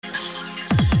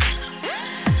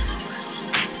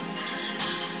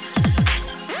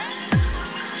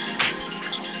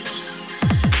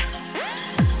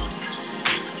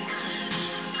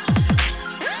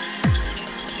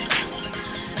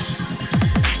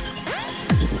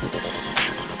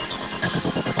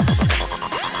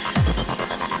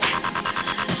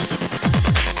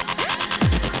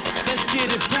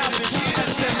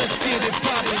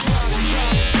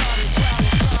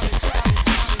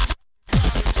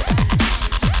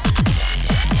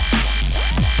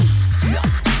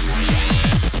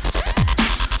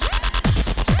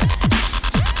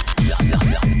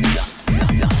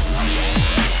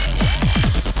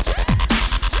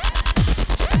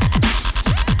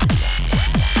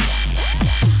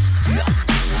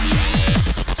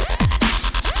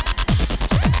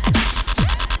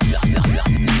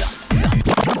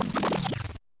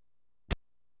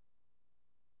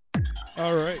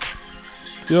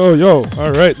Yo.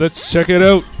 All right, let's check it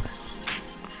out.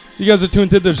 You guys are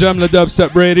tuned to the J'aime le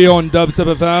Dubstep Radio on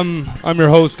Dubstep FM. I'm your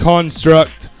host,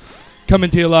 Construct, coming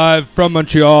to you live from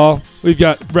Montreal. We've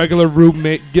got regular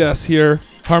roommate guests here.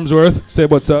 Harmsworth, say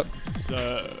what's up.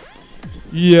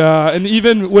 Yeah, and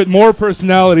even with more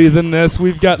personality than this,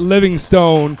 we've got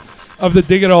Livingstone of the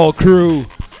Dig It All crew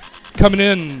coming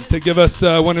in to give us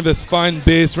one of his fine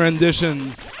bass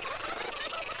renditions.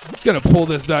 Just gonna pull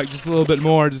this back just a little bit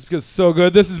more just because it's so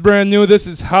good. This is brand new. This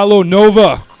is Halo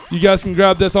Nova. You guys can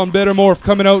grab this on Bettermorph,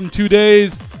 coming out in 2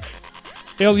 days.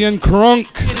 Alien Crunk.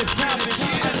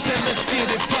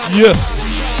 Yes.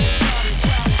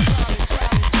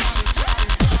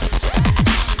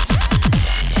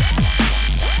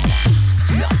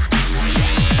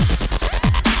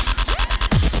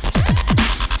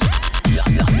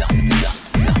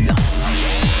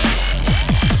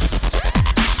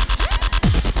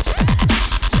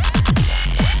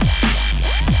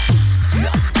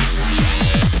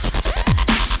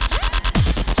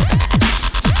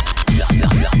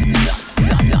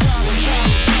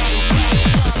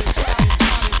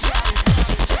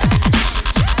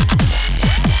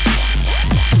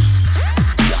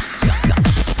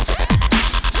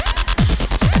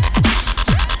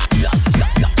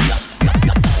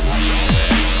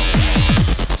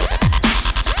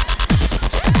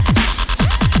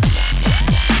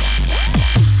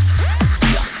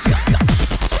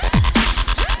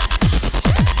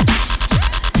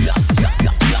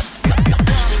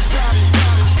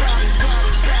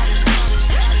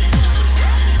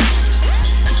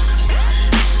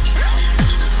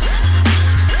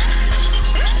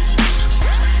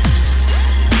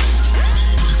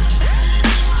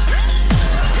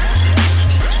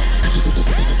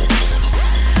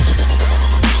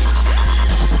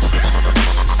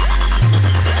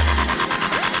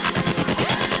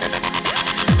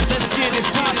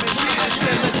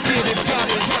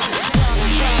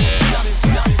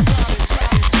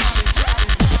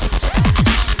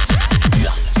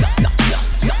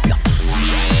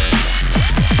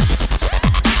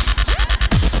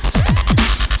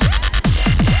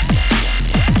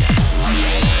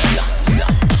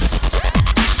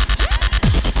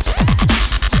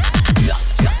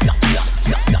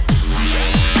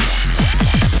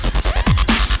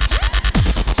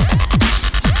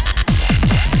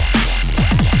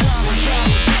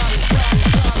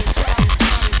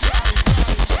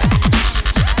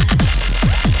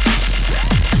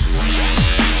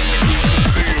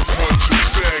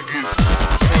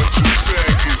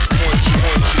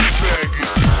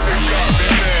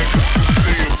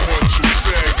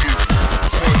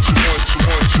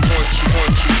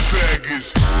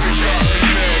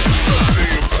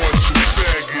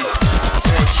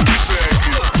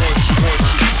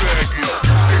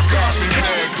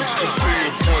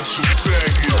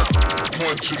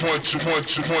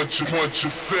 Bunch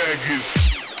of faggots.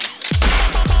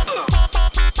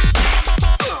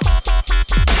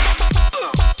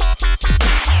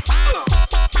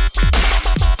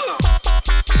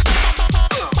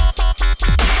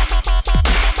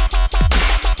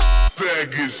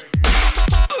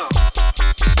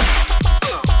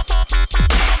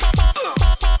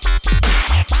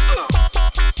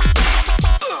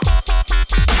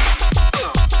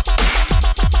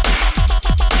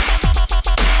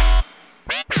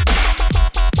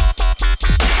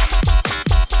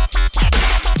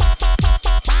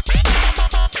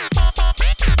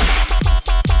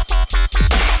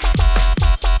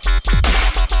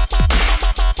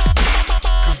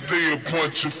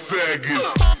 Bunch of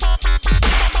faggots.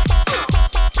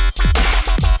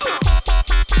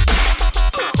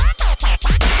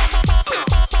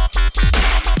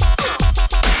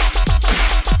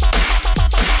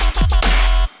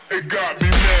 It got me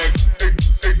mad.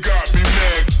 It got me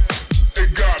mad.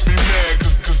 It got me mad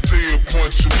cause they a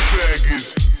bunch of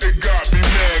faggots. It got me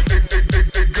mad.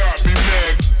 It got me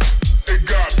mad. It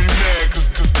got me mad cause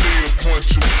they a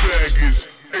bunch of faggots.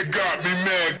 It got me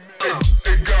mad.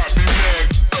 It got me mad.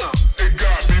 It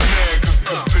got me mad cause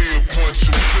they a bunch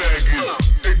of faggots.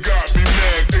 It got me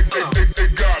mad.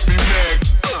 It got me mad.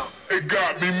 It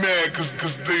got me mad cause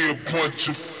they a bunch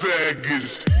of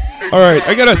faggots. Alright,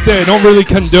 I gotta say, I don't really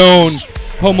condone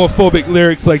homophobic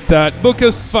lyrics like that.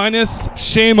 Bookus Finest,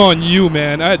 shame on you,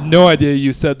 man. I had no idea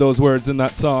you said those words in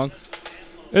that song.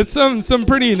 It's some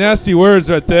pretty nasty words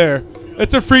right there.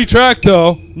 It's a free track,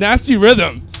 though. Nasty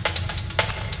rhythm.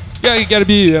 Yeah, you gotta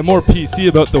be more PC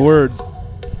about the words.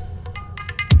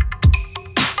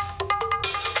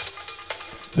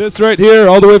 This right here,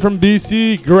 all the way from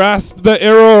BC, Grasp the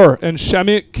Error and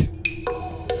Shamik.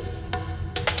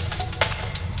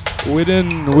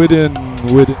 Widden.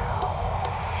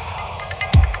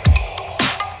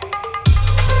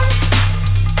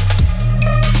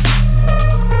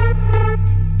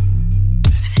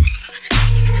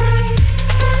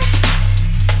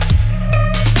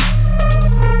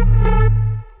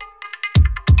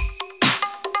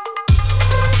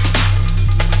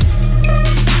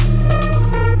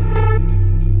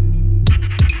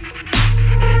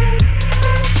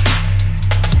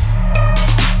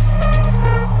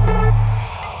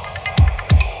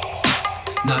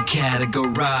 Not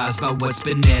categorized by what's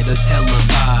been there to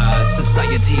televised.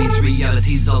 Society's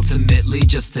reality's ultimately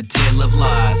just a tale of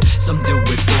lies. Some do it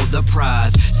for the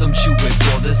prize, some chew it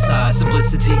for the size.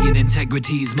 Simplicity and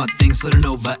integrity's my things let it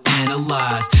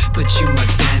overanalyze. But you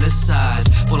might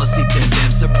fantasize, fall asleep and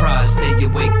damn surprised. Stay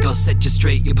awake, I'll set you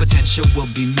straight, your potential will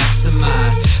be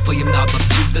maximized. Volume knob up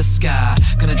to the sky,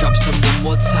 gonna drop some one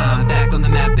more time. Back on the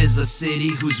map is a city,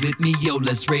 who's with me? Yo,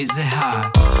 let's raise it high.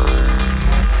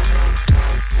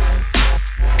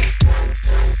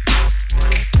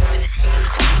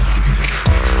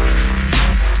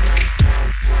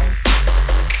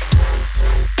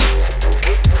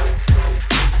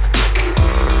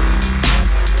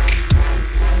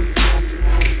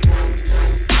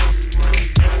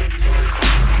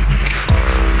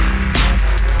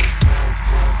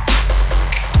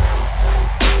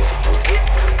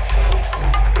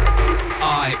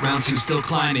 Round two, still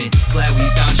climbing. Glad we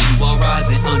found you while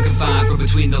rising. Unconfined from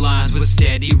between the lines with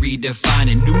steady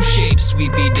redefining. New shapes we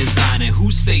be designing.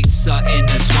 Whose fates are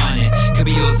intertwining. Could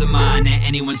be yours or mine, and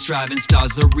anyone striving.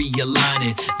 Stars are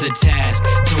realigning. The task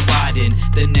to widen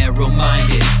the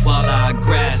narrow-minded. While I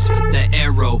grasp the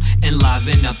arrow and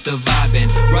liven up the vibing.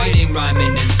 Writing,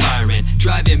 rhyming, inspiring.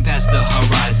 Driving past the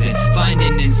horizon.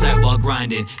 Finding insight while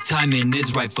grinding. Timing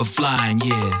is right for flying,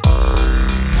 yeah.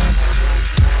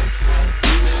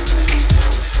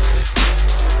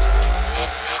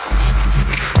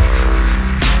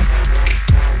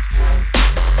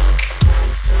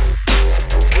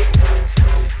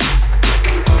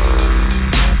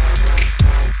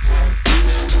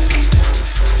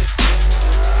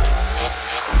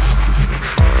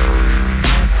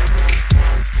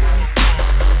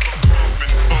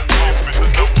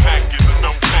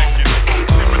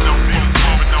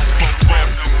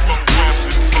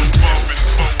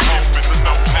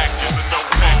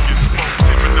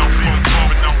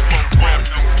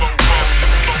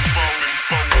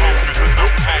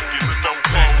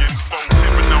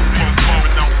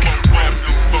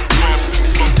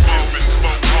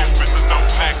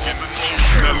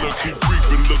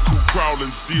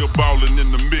 Still ballin'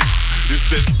 in the mix. It's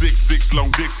that 6'6"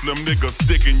 long dick, slim nigga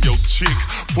sticking your chick.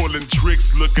 Pulling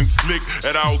tricks, looking slick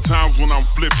at all times when I'm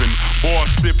flipping. Bar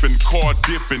sipping, car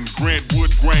dipping, Grant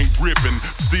Wood grain gripping.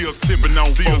 Still tipping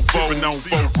on four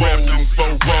rapping,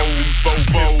 four rolls, four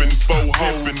bipping, four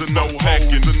hoes, and no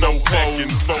hacking, no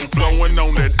packing. Blowing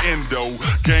on that endo,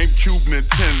 GameCube,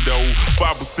 Nintendo.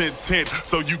 5% tint,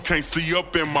 so you can't see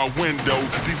up in my window.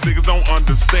 These niggas don't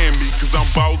understand me, cause I'm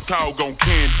boss hog on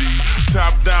candy.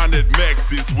 Top down at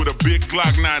Maxis with a big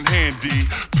Glock 9 handy.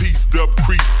 Pieced up,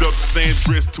 creased up, stand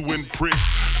dressed to impress.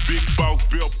 Big boss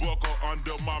belt buckle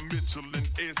under my Michelin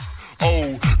S.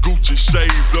 Oh, Gucci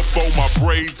shades up on my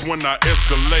braids when I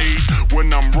escalade.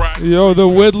 When I'm riding. Yo, the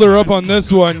Whittler up on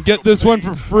this one. Get this one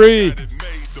for free.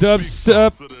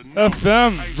 Dubstep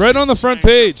FM. Right on the front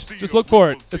page. Just look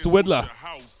for it. It's Whittler.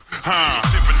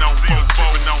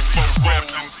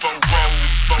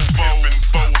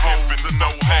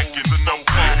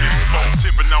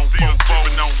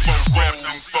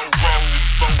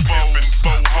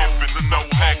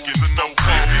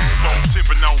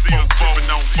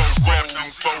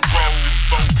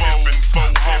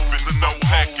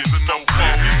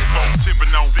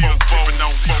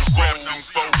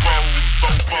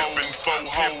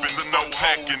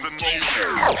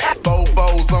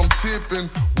 Fofos, I'm tipping.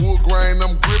 Wood grain,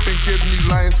 I'm gripping. Catch me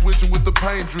lane switching with the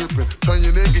paint dripping. Turn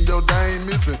your neck and your day ain't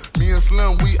missing. Me and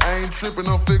Slim, we ain't tripping.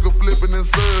 I'm figure flipping and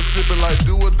syrup sipping. Like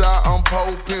do or die, I'm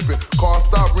pole pimping. Car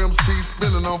stop, rims keep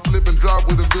spinning. I'm flipping drop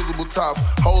with invisible tops.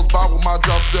 Hoes bob with my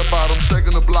drop step out. I'm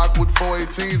shaking the block with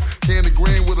 418s. Candy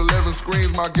green with 11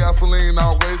 screens. My gasoline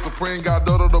always supreme. Got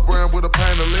Dodo the brand with a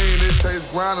pan of lean. It tastes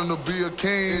grinding to be a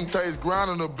king. It tastes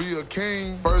grinding to be a king.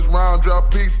 team. First round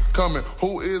drop picks coming.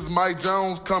 Who is Mike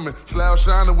Jones coming? Slab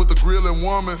shining with the grilling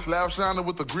woman. Slab shining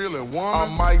with the grilling woman.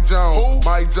 I'm Mike Jones. Who?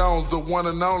 Mike Jones, the one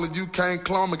and only. You can't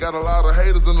clone me. Got a lot of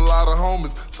haters and a lot of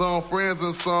homies. Some friends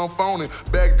and some phony.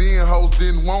 Back then, hoes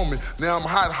didn't want me. Now I'm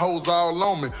hot hoes all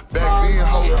on me. Back then,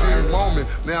 hoes didn't want me.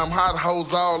 Now I'm hot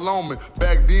hoes all on me.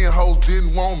 Back then, hoes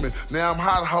didn't want me. Now I'm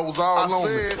hot hoes all on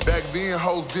me. Back then,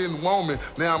 hoes didn't want me.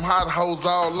 Now I'm hot hoes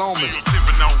all on me.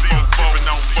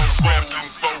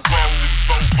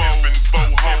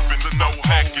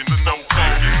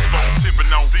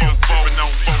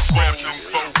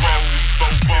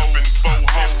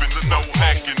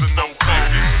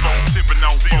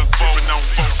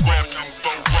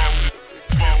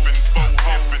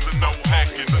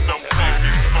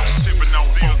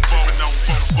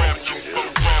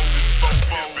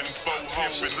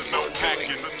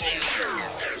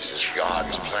 This is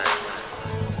God's plan.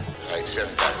 I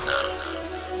accept that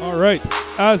now. All right.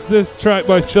 As this track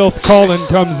by Filth Collins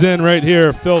comes in right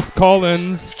here, Filth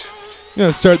Collins. I'm going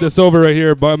to start this over right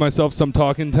here, buy myself some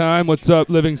talking time. What's up,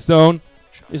 Livingstone?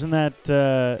 Isn't that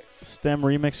STEM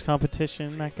remix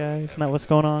competition, that guy? Isn't that what's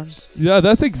going on? Yeah,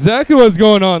 that's exactly what's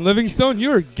going on. Livingstone,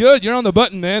 you are good. You're on the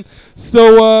button, man.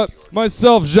 So,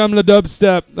 myself, J'aime le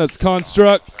Dubstep. That's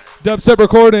Construct. Dubstep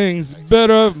Recordings.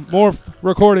 Better, more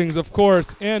recordings, of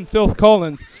course. And Filth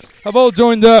Collins have all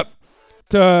joined up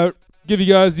to give you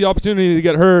guys the opportunity to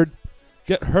get heard.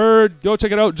 Get heard. Go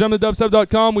check it out.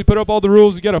 JaimeLeDubstep.com. We put up all the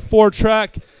rules. You get a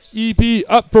 4-track EP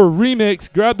up for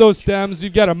remix. Grab those stems.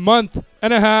 You've got a month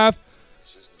and a half.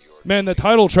 Man, the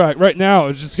title track right now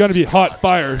is just going to be hot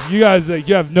fire. You guys,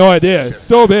 you have no idea. It's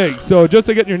so big. So just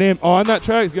to get your name on that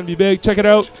track is going to be big. Check it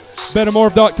out.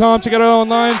 Betamorph.com. Check it out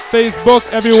online.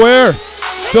 Facebook, everywhere.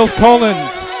 Filth Collins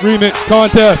Remix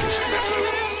Contest.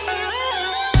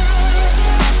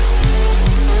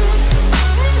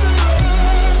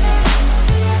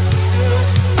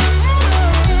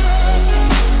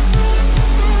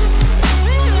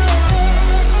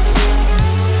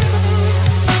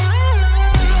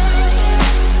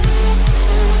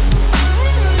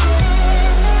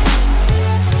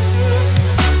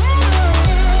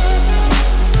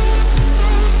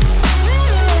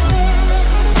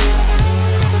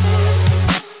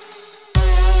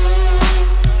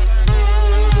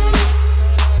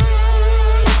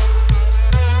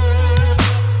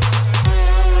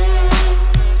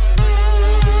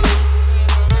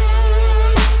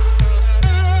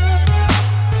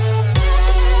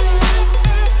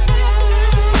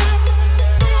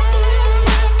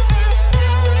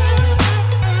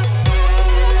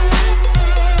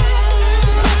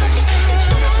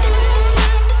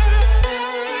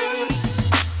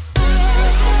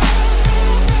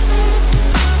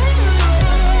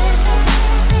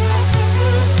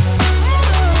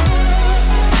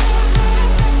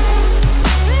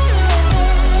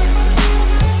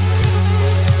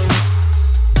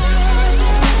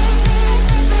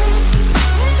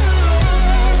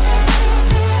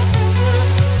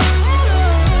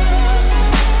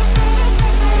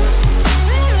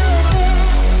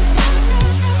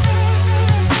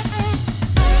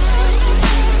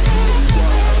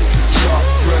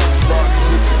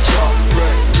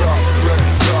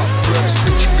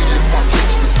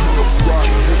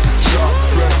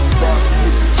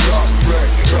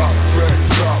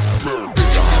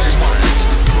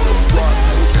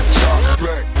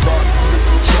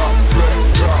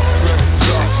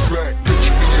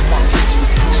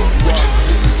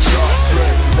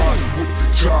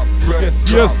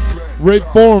 Yes, Rape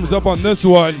Forms up on this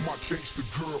one.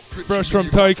 Fresh from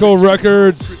Tycho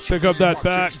Records. Pick up that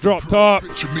back, drop top.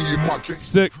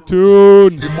 Sick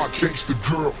tune. In my gangster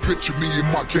girl, picture me in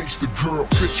my gangster girl,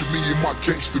 picture me in my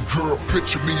gangster girl,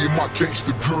 picture me in my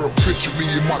gangster girl, picture me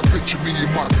in my picture me in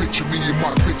my picture me in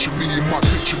my picture me in my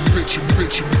picture picture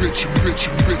picture picture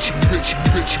picture picture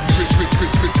picture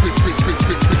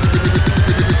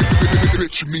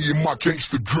picture me in my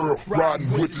gangster girl,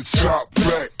 riding with the top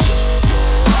back,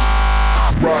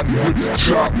 riding with the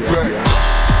top back.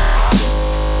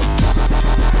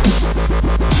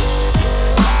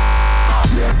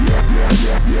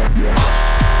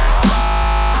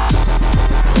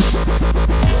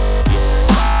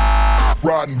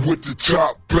 Riding with the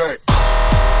top back.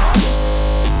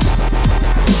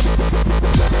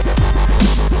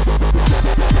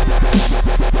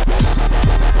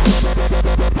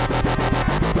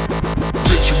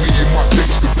 Picture me and my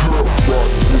gangster girl,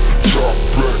 riding with the top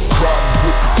back, riding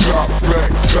with the top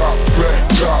back, top back,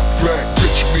 top back.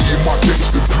 Picture me and my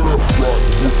gangster girl,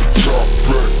 riding with the top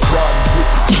back, riding with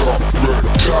the top back,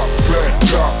 top back,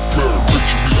 top back.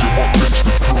 Picture me and my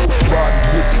gangster girl, riding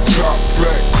with the top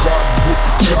back, riding with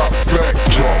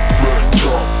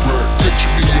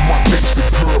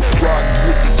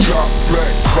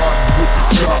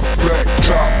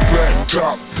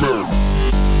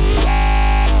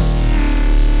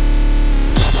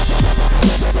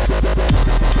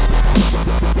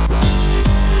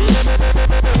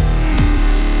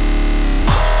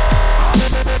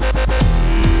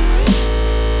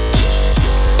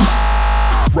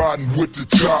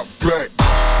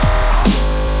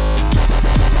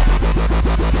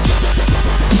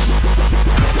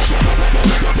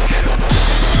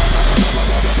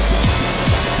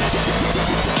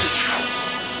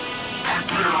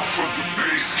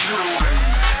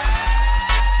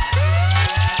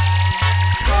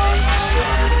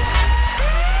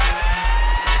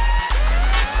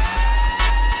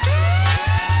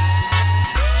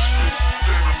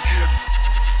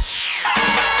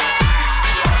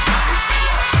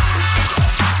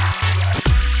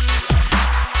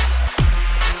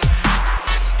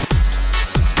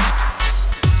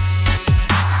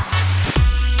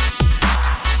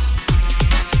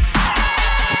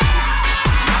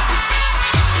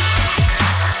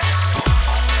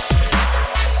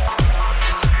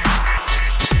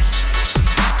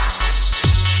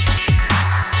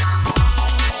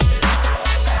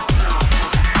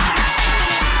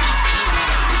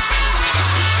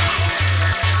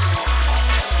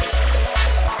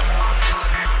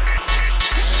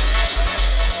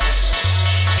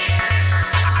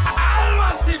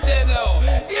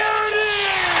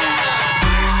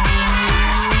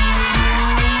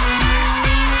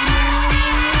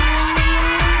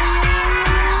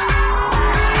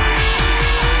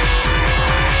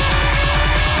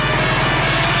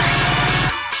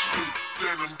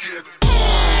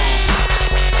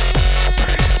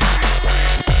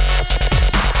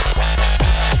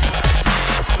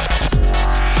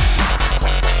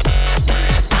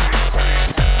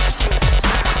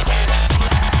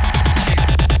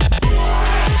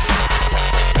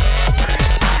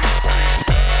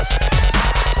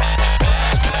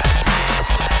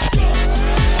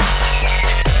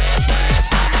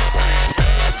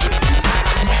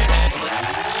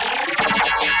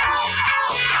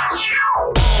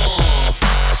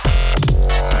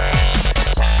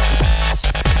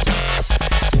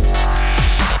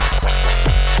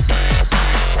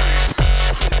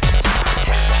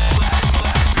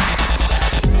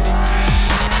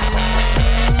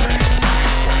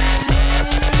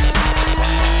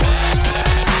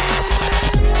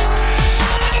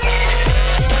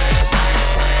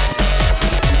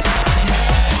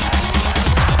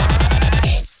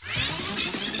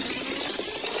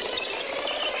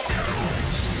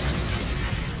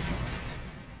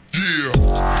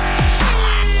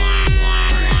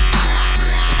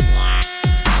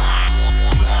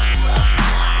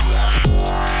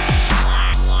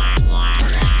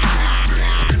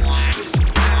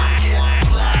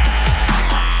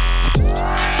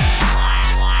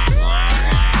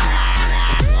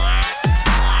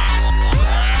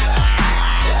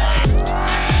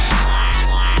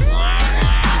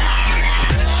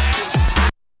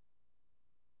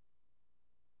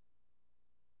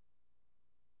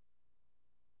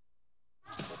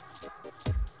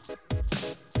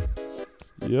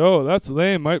Yo, that's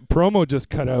lame. My promo just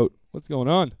cut out. What's going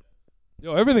on?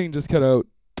 Yo, everything just cut out.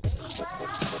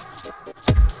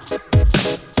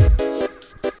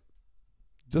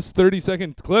 Just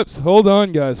 30-second clips. Hold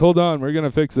on, guys. Hold on. We're going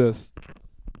to fix this.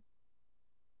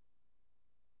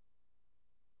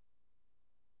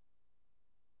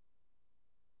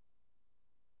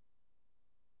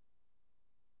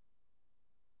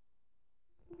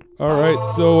 All right.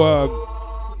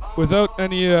 So without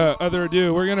any other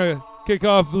ado, we're going to kick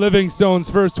off Livingstone's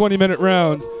first 20-minute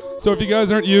rounds. So if you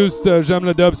guys aren't used to J'aime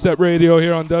le Dubstep Radio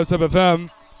here on Dubstep FM,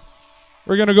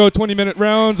 we're going to go 20-minute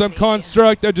rounds. I'm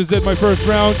Construct. I just did my first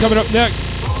round. Coming up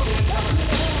next,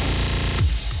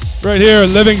 right here,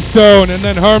 Livingstone, and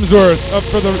then Harmsworth up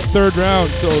for the third round.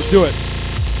 So do it.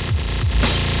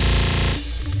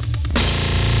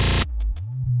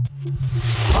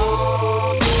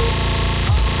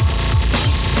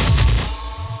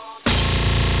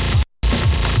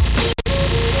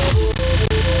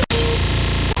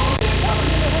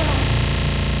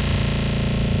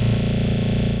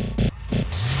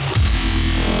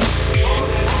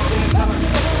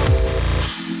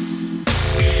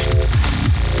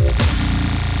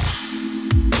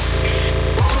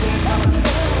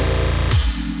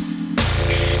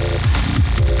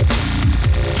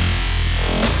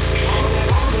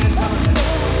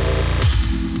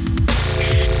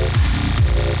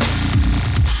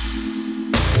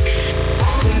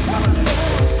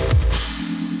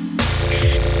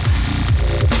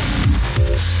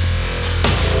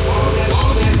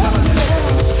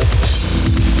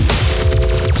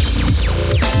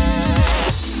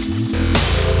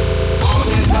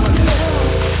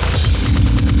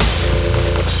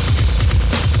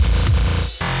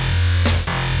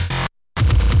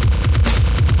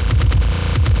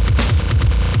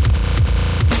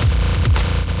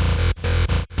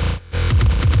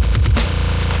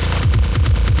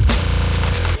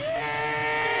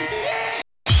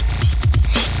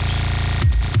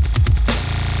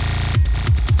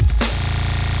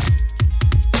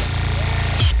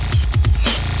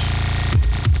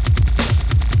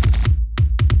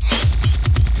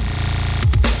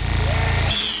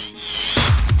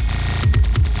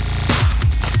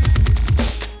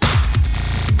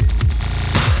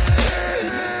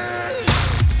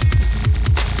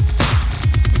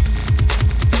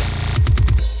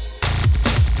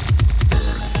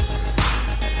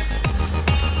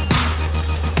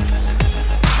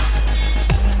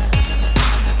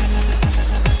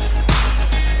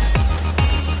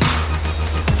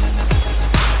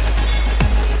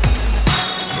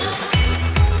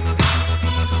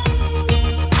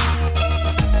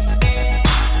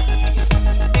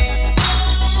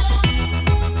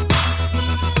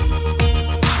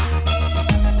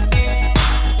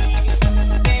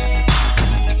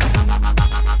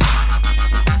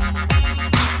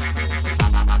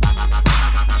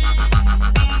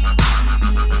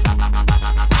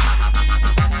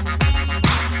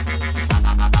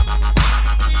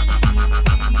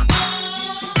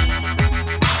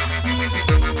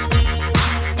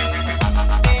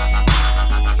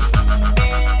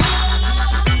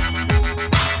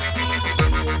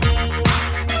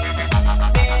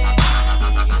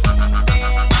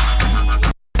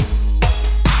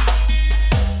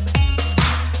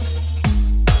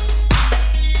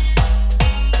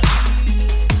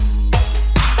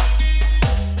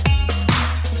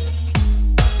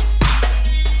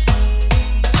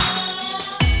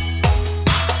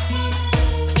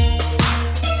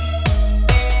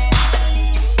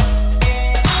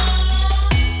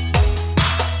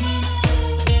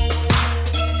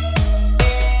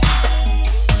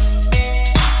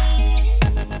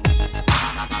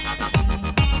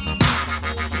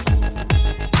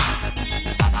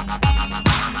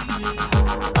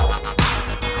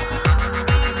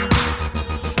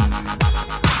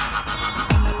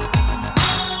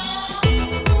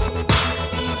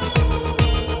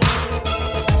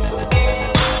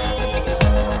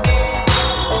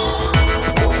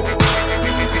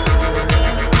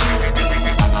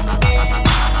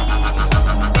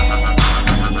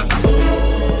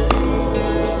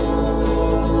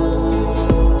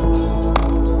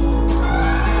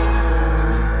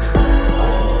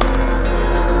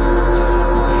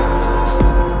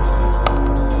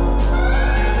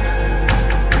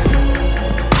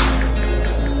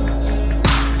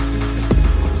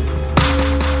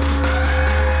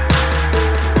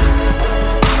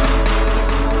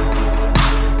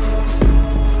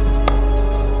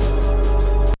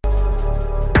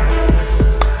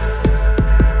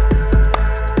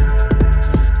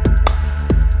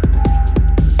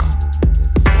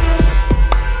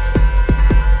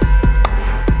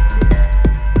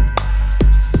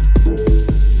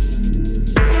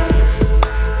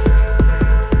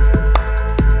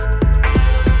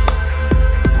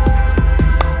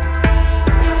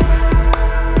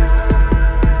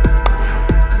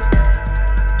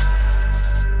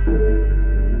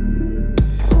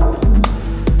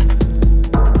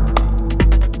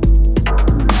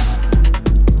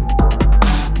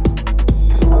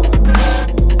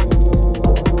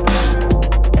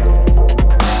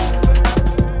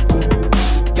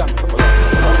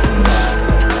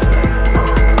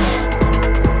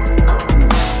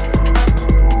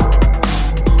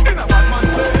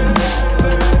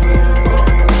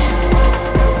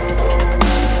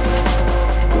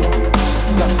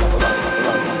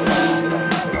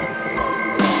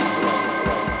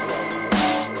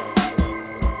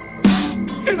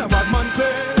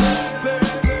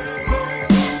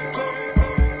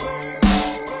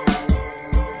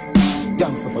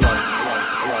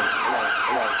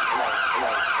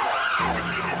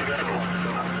 In a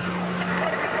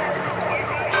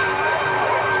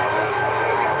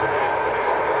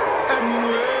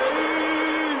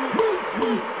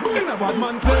bad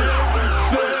man place.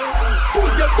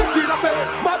 Fools get cookie in a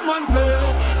face. Bad man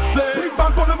place. Big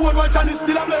bank on the board while Johnny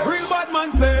still a play. Real bad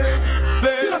man place.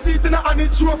 You know see it in a hand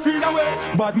it trophy in a way.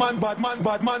 Bad man.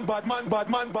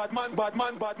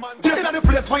 Just in the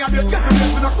place fire base. Get the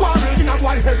place in a quarrel. In a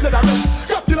white head leather vest.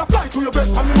 Drop till a fly to your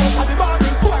best. And the most of the barrel.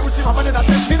 Boy wish him have another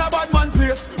test. In a bad man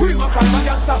place. We ma find my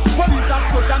answer. Police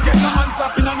ask us and get no answer.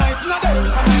 In a night, in a day,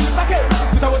 a night is a case.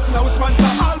 With a west in a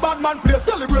sponsor. All bad man place.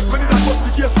 Celebrate when it was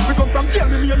the case. We come from jail,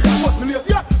 me and that was me lace.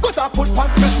 Yeah, cut off foot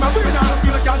pants, catch my brain. I don't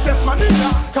feel like I can't test my name.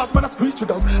 Cause when I squeeze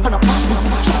triggers and I pass me,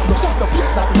 shut the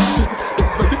face like machines.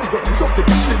 Things very difficult, it's up the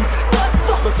things.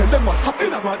 Fuck, tell them what happened.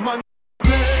 In a bad man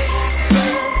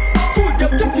fools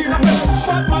get cookie in a face.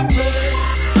 Bad man play.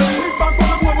 Big back on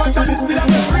the board, watch and it's still a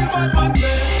play. Real bad man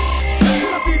play. You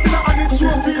know see it in a hand, it's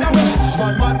trophy in a way.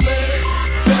 Bad man play.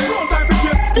 Don't time for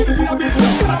chase, it is in a beat. You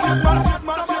know chase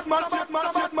man.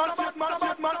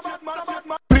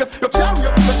 Place, you can't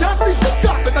sleep, you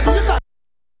can't better do your time.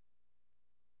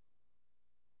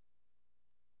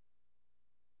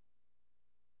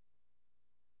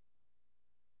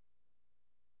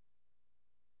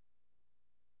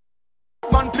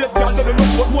 Man place can't tell them no,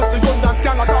 but most the gun dance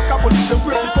can't attack a police and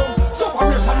free to come.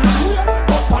 Separation not here,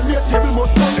 but man your table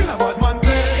must come. In a bad man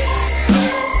play.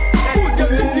 Fools get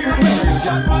to gear, real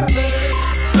bad man play.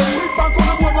 Big back on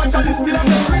the board, watch and it's still a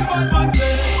play. Real bad man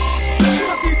play. You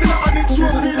know see it in a hand, it's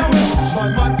trophy in a way.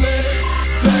 Bad man play.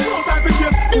 Don't time for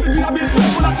chase, it is in a beat,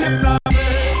 full of chase now.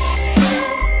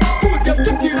 Fools get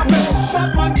to gear,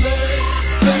 bad man play.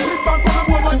 Big back on the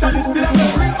board, watch and it's still a play.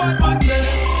 Real bad man play.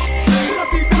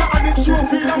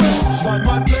 Trophy in a way, bad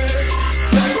man play.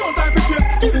 Don't time for chase,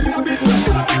 it is in a beat. Full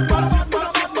of chase, man.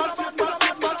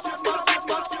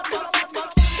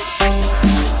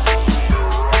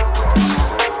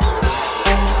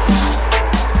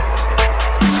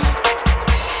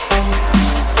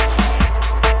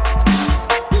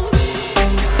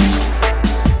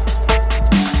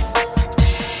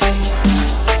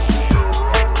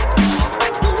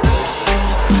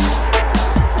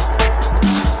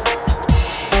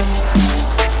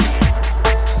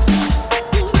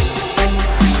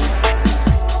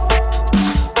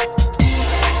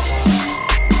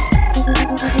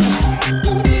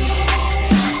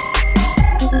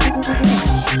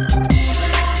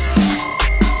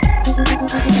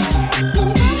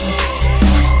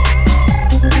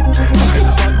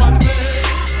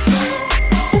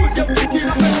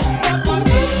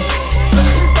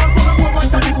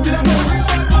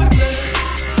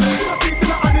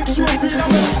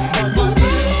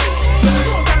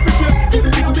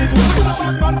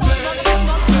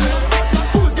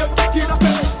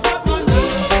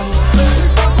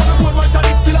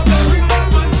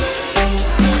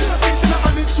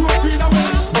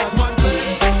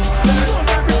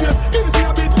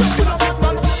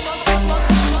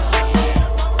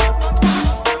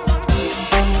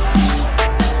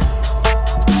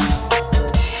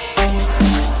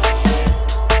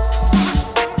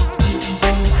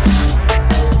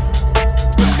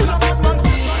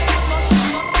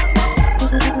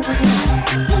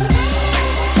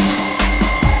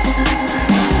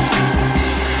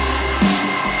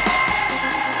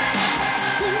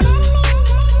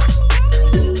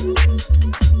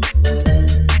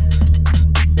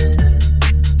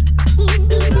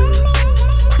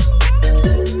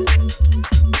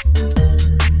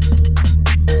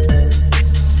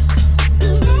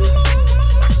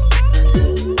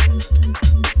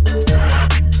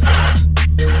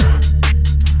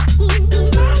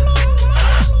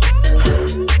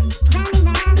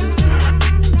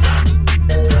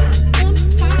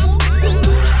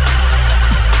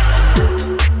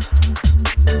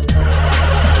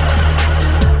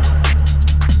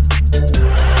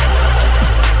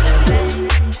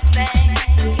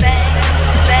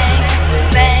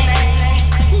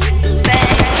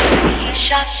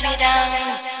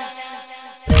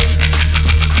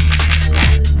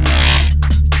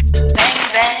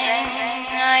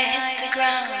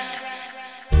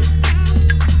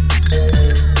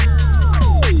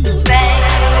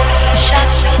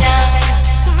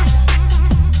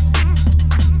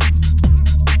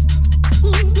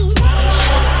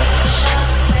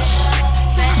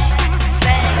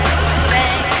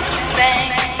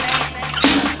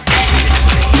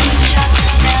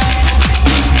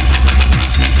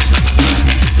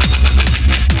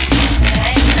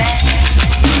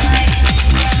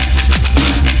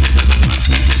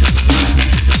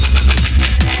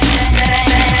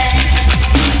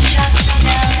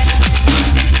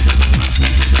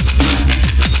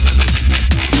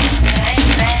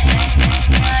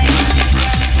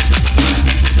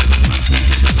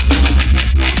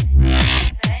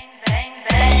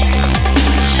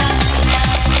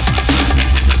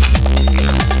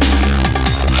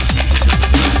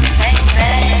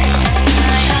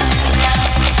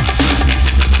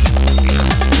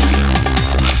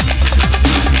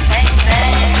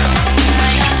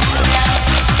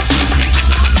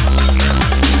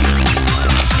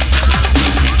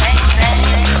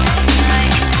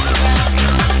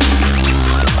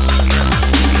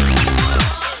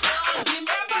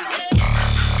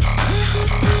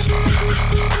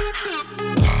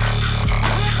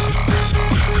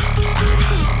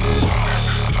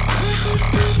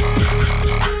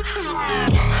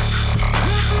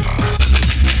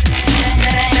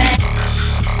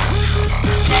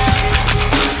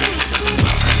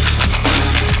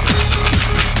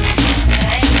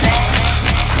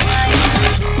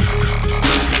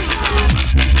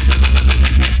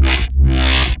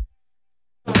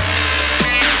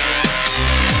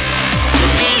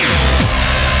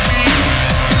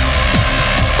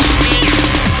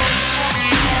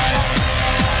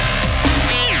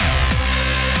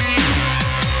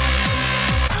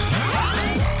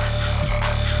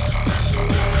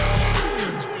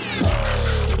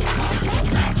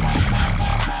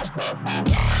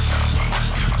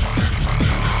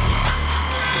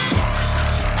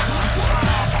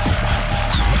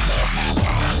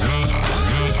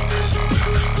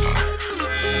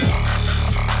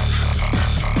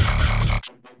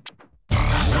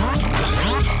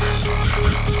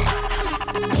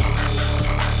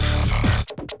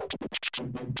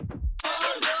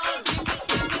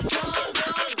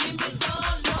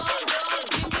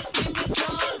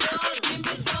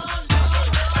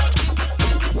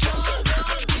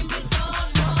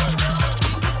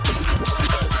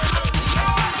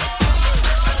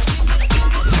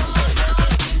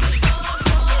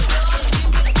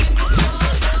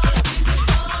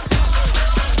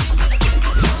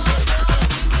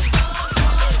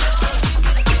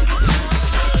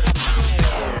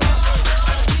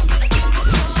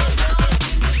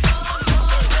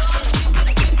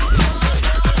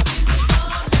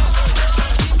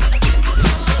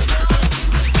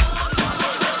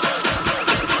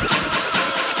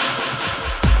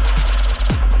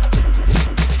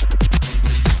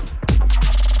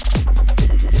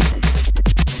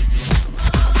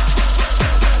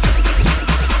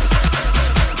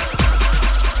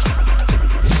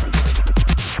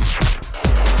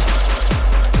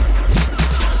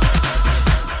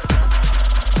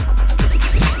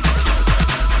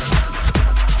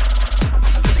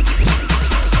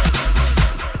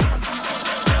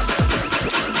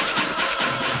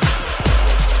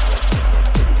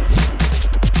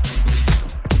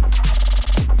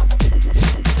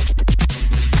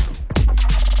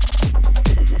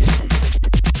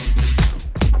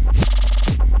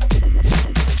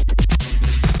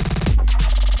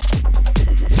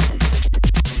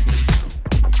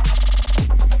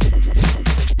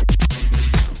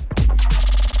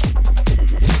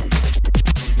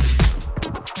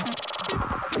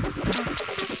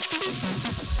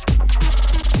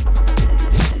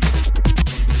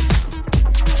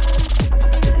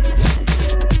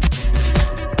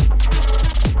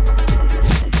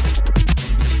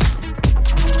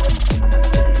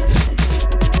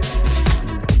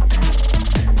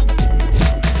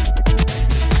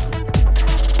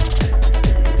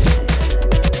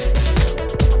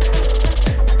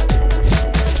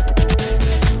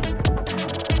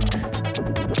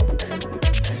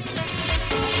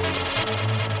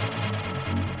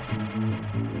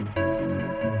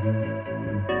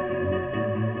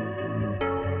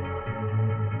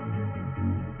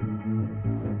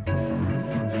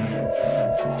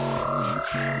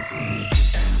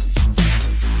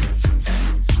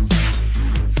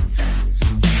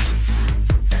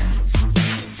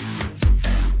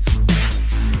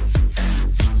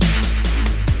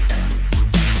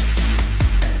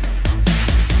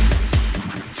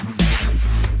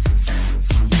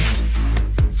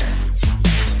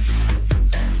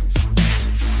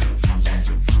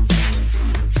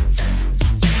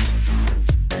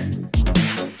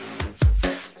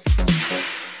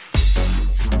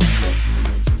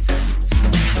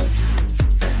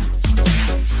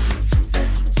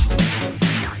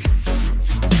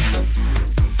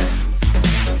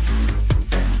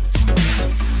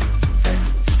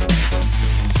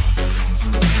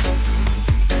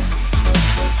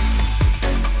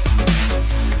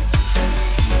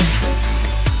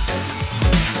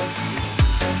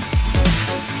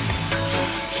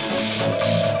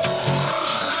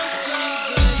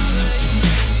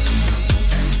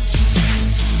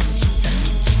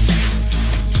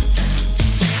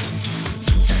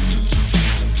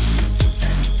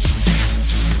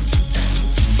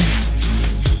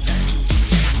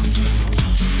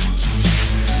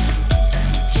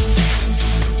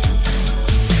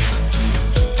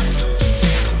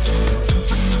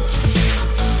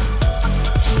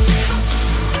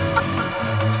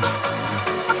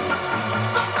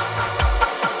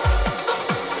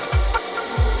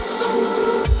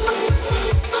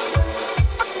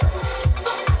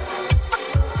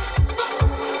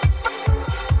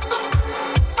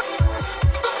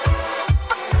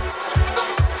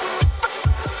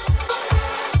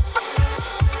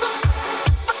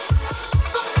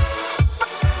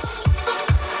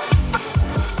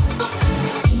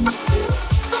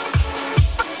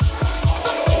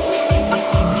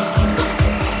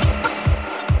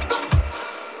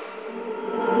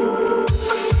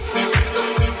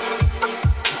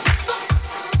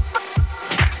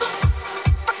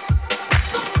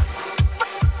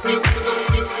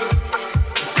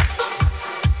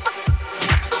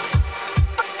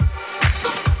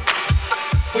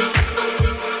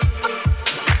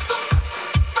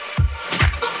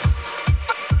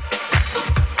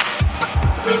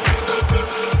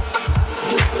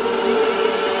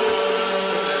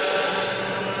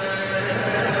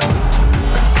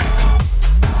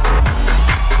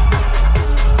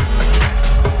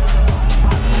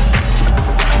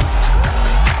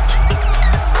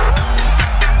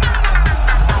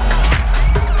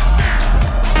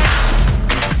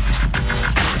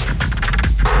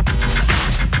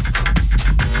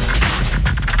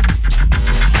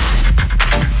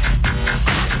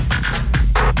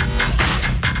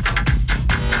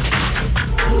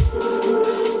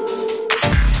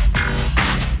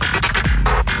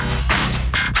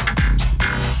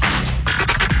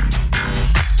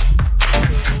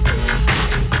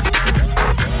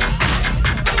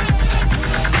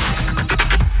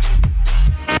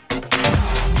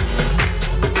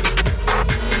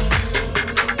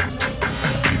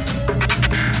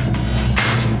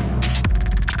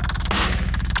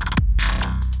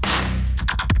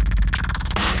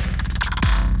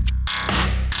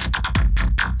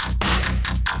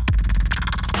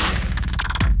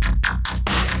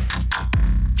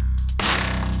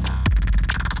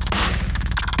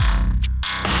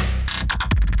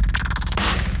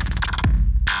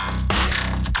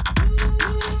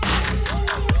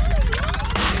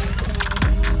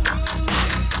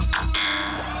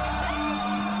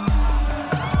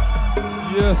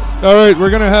 Yes. All right, we're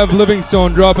going to have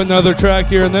Livingstone drop another track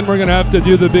here, and then we're going to have to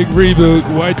do the big reboot.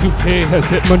 Y2K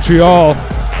has hit Montreal.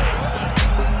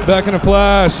 Back in a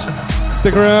flash.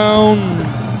 Stick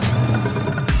around.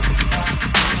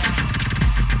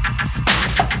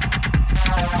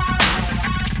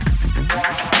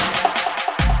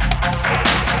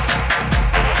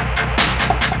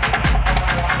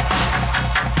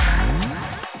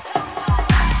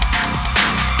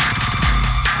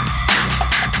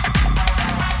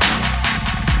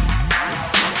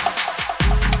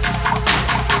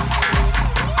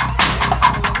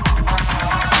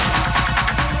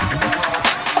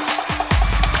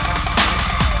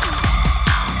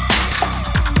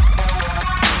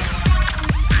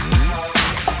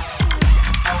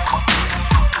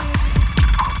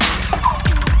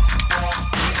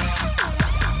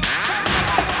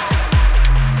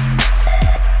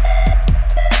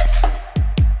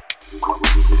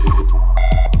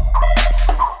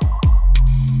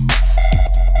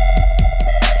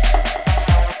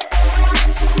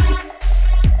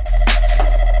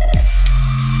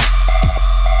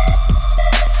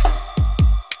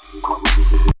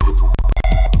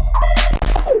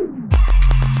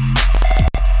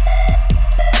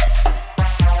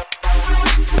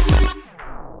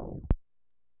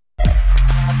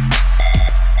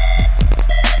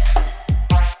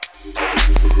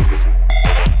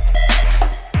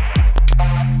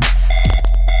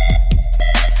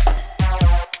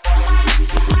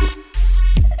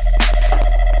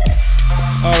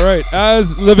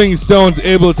 As Livingstone's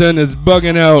Ableton is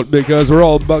bugging out because we're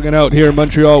all bugging out here in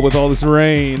Montreal with all this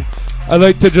rain, I'd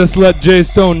like to just let Jay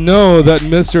Stone know that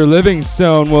Mr.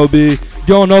 Livingstone will be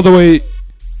going all the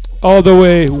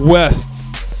way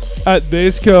west at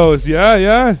Base Coast.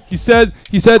 Yeah. He said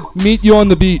meet you on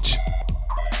the beach.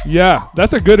 Yeah,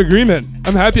 that's a good agreement.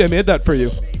 I'm happy I made that for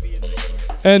you.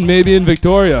 And maybe in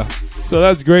Victoria. So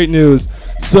that's great news.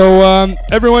 So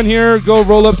everyone here, go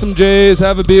roll up some J's,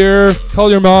 have a beer,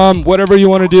 call your mom, whatever you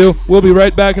want to do. We'll be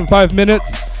right back in 5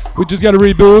 minutes. We just got to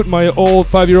reboot. My old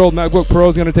 5-year-old MacBook Pro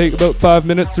is going to take about 5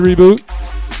 minutes to reboot.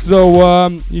 So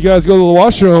you guys go to the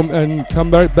washroom and come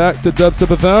right back to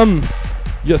Dubstep FM.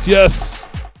 Yes.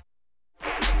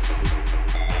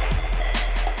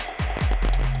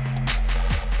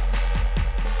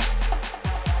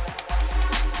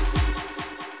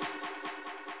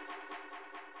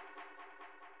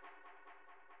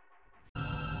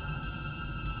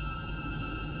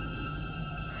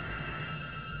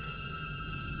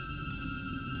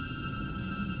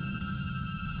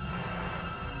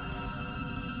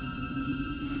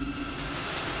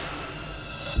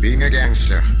 Being a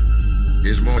gangster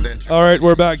is more than... All right,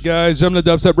 we're back, guys. Jump to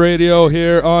Dubstep Radio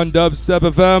here on Dubstep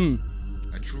FM.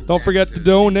 Don't forget to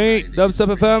donate,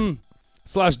 Dubstep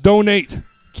FM/donate.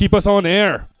 Keep us on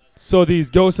air so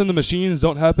these ghosts in the machines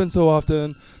don't happen so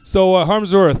often. So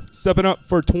Harmsworth stepping up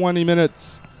for 20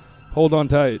 minutes. Hold on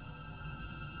tight.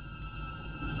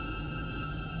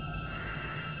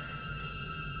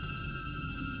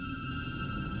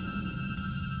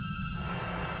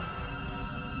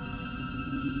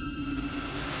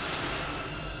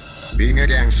 Being a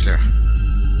gangster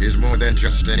is more than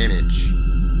just an image.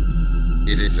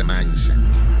 It is a mindset.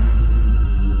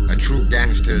 A true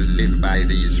gangster lives by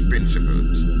these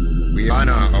principles. We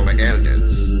honor our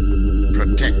elders,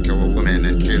 protect our women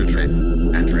and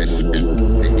children, and respect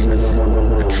the innocent.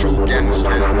 A true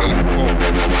gangster's main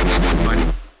focus is money.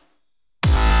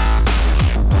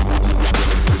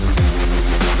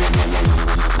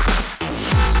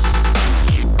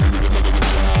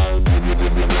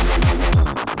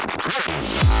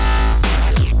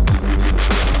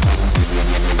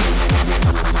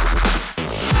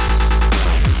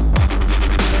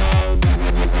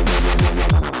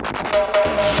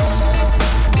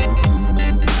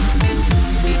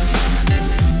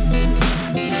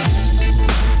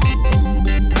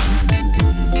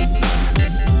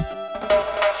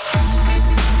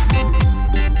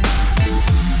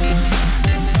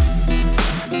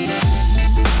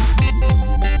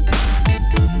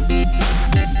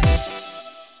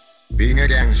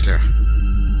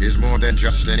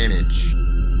 Just an image.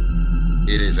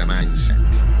 It is a mindset.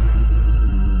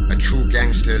 A true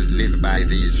gangster lives by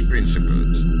these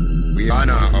principles. We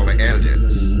honor our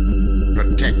elders,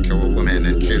 protect our women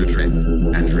and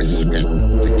children, and respect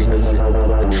the innocent.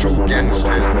 A true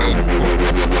gangster's main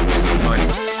focus is money.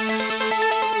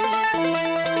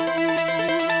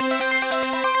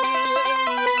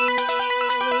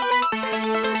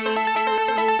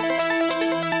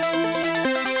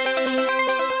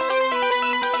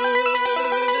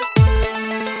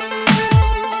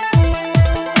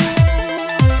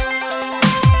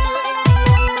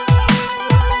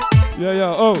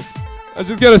 Yeah. Oh, I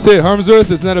just gotta say,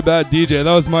 Harmsworth is not a bad DJ.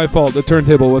 That was my fault. The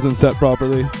turntable wasn't set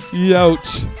properly.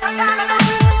 Youch.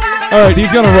 All right,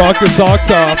 he's gonna rock the socks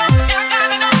off.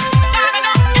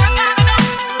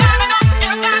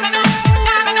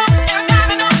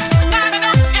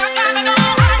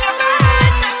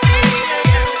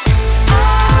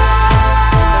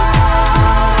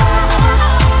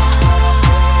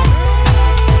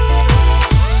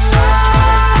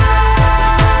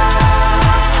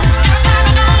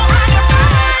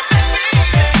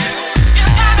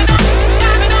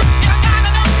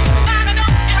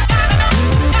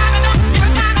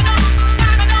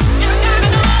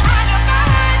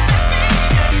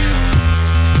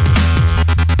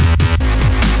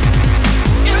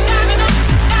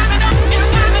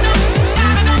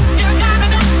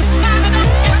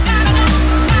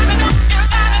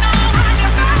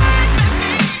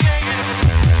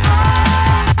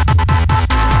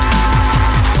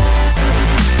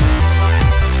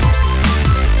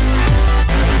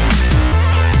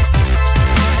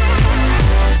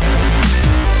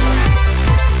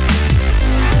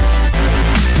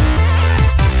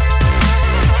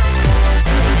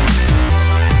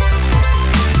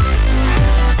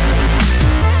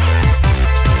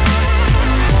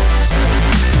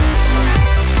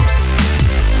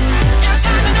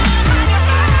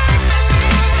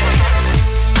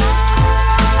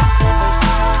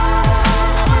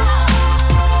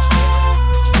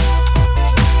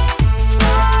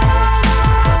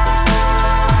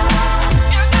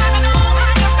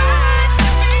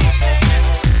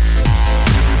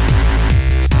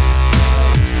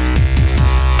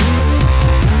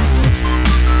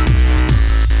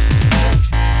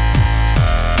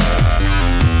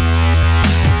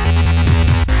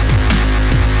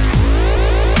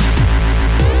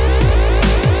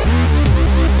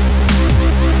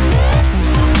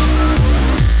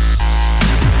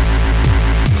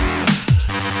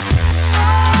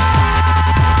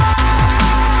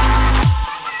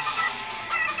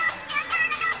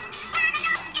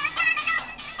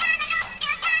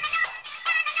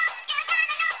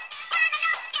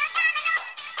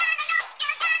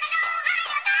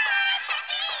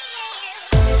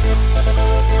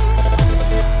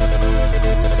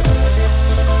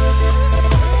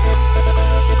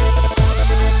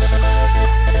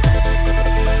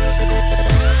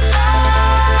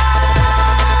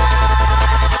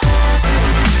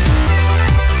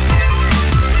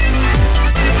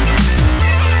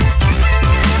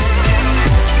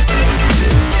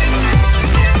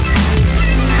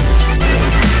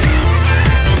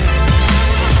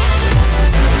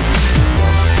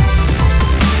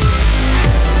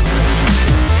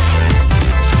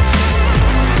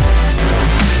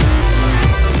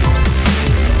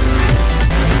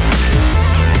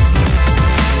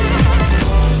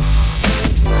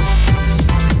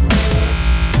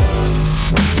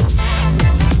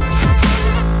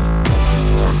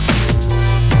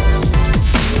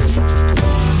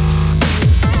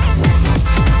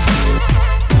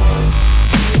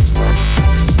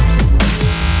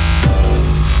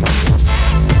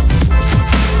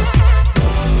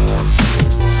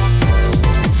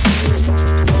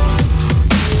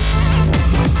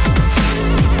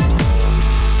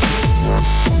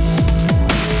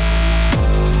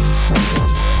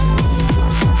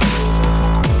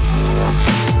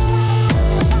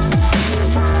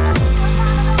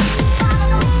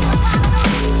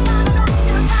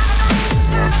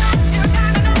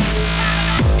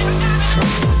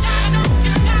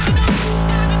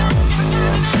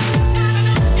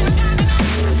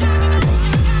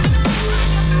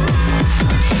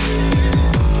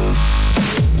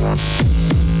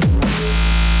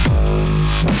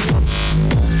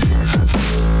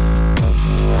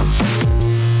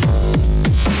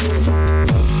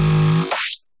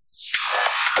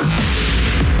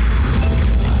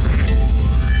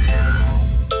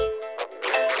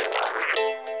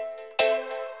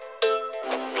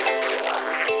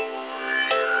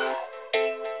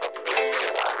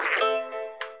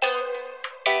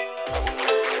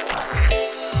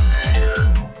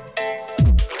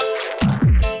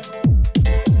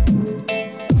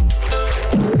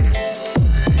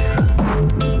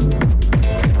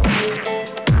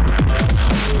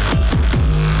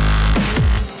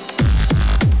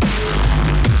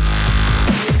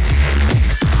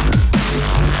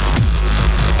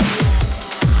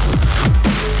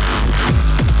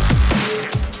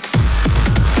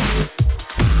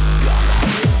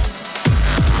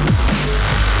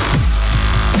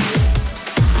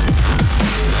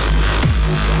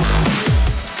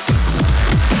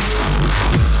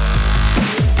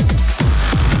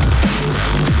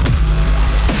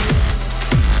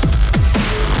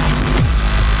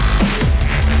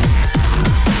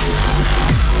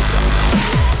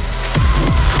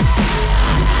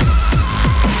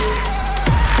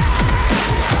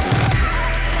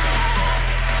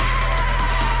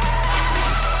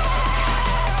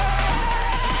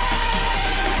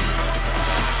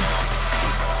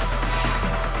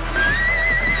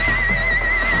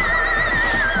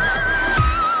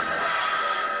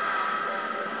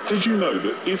 Did you know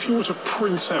that if you were to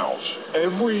print out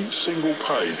every single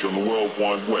page on the World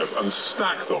Wide Web and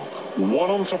stack them one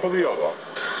on top of the other,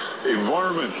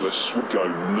 environmentalists would go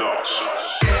nuts.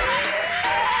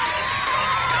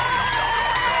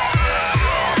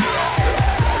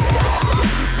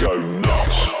 Go nuts.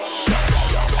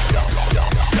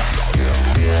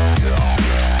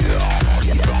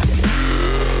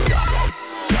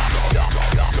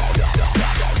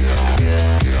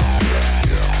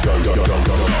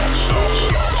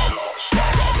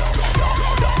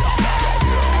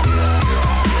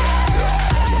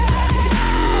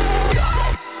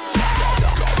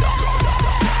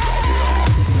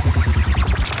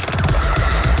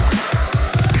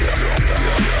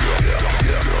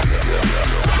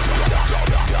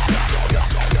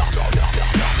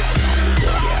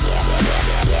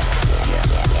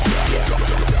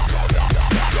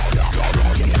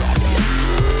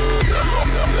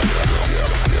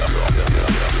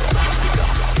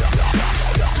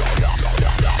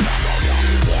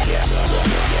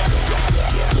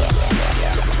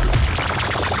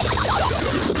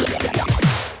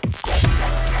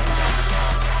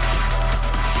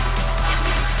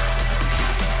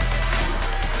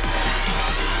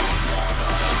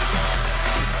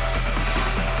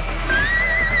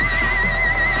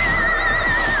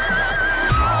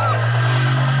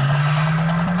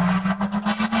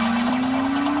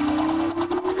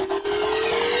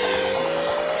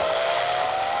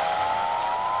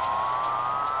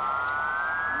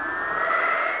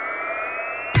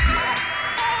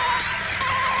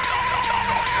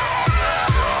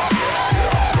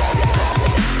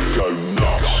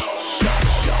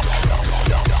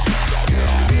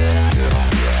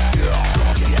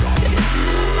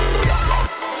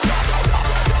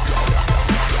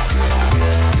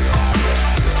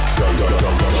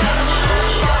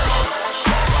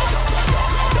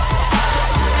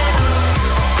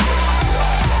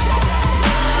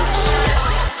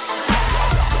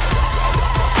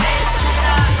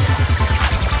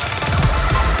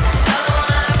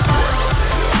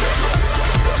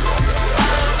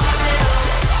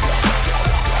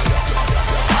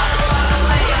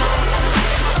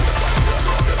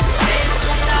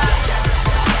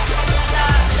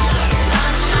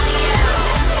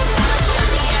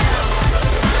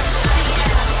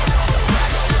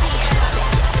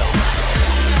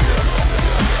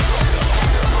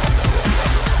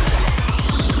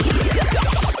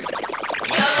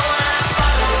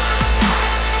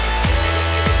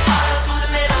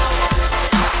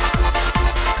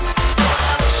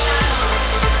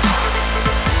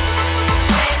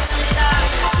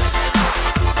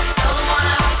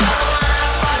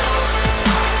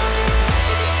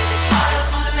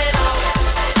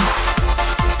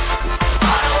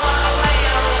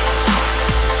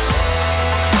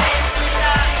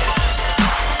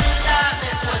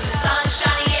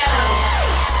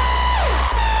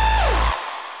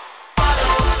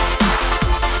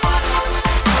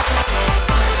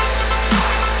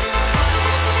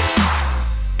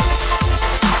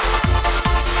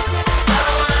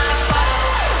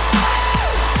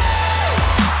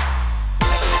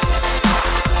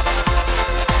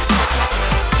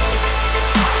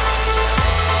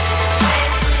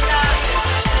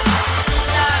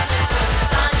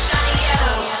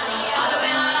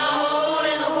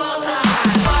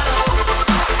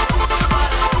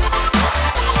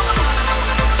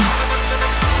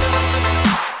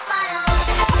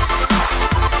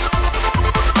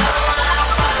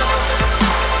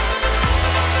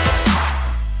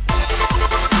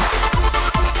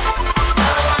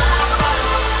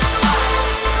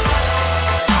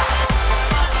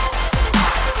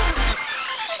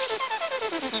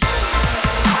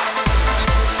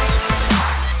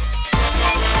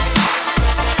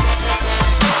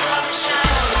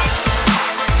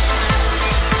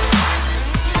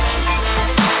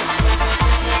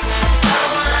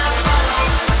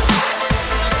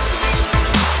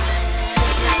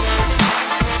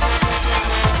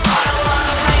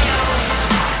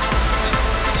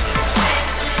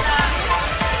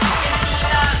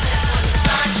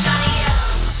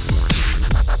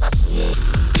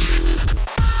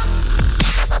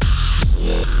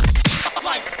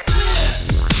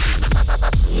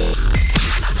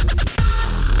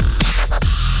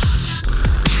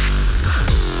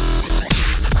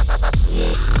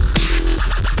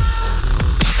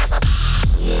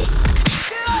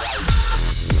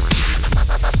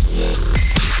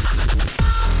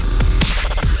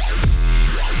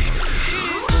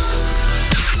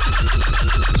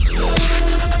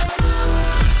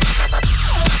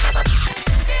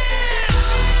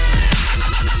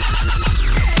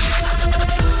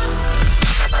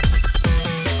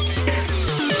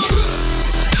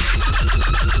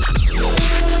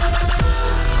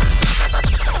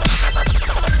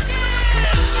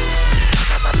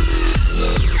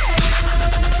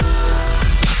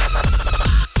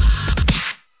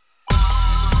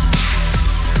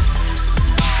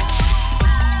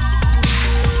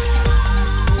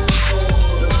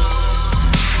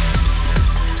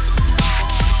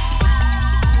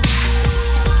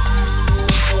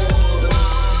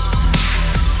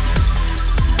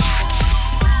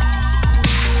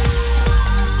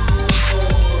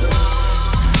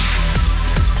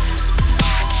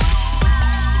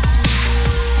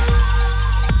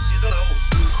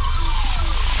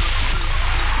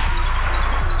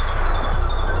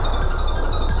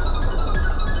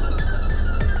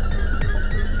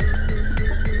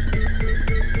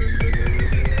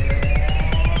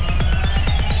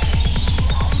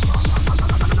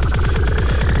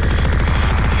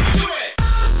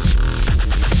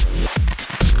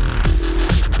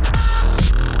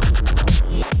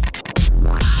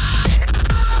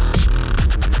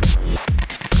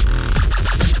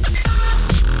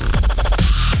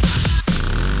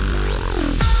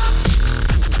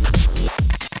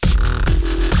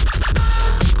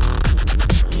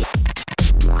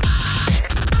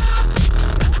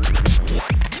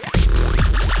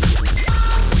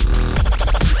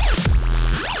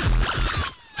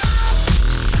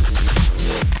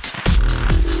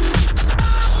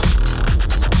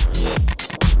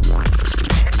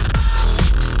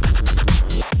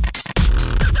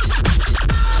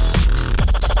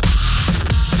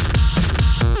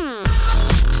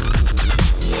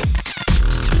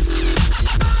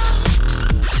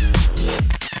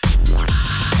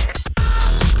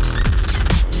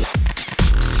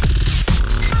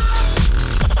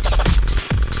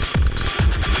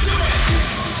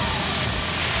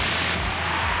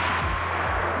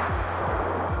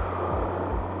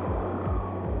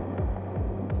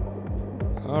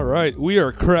 All right, we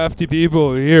are crafty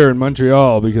people here in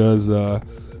Montreal because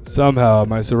somehow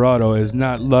my Serato is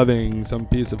not loving some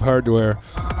piece of hardware.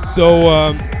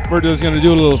 So we're just going to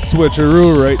do a little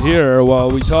switcheroo right here while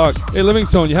we talk. Hey,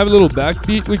 Livingstone, you have a little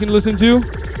backbeat we can listen to?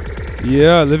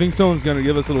 Yeah, Livingstone's going to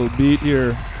give us a little beat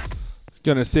here. It's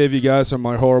going to save you guys from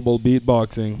my horrible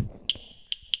beatboxing.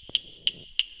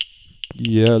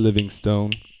 Yeah,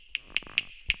 Livingstone.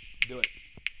 Do it.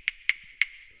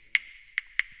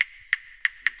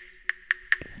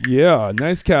 Yeah,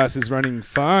 Nicecast is running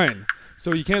fine.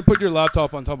 So you can't put your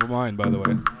laptop on top of mine, by the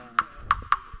way.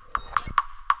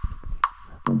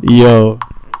 Yo.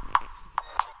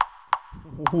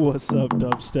 What's up,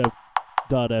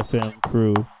 dubstep.fm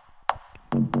crew?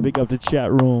 Big up the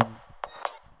chat room.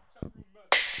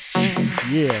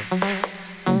 Yeah.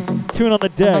 Tune on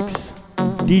the decks.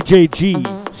 DJ G,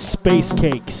 Space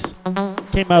Cakes.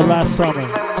 Came out last summer.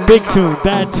 Big tune,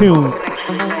 bad tune.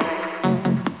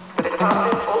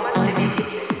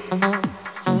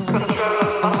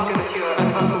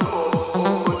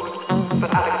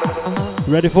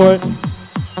 Ready for it?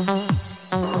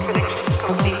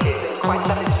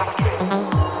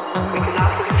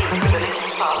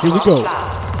 Here we go.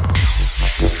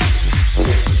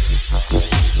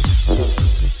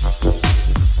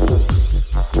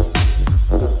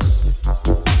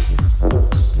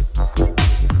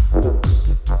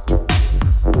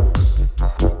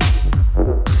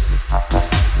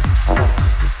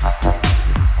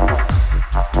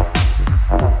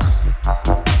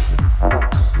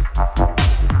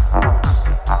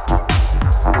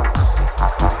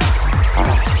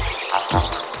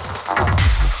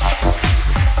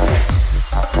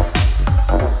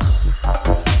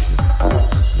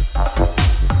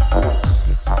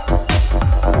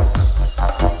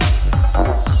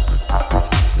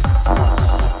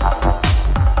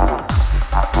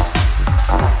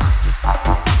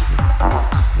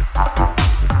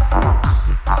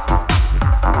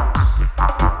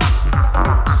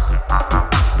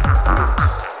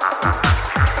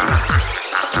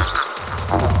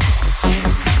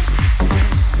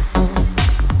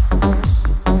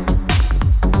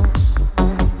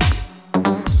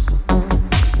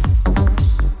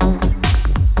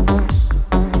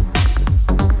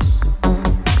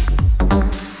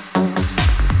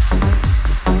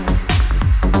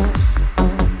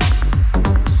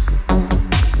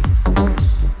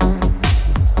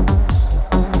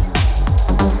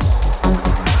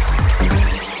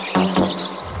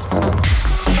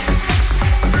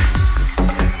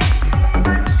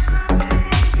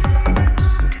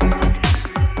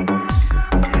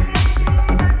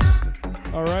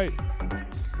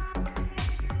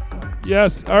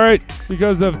 Yes, all right.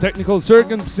 Because of technical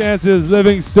circumstances,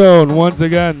 Livingstone, once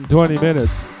again, 20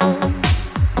 minutes.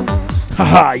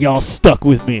 Haha, y'all stuck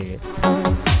with me.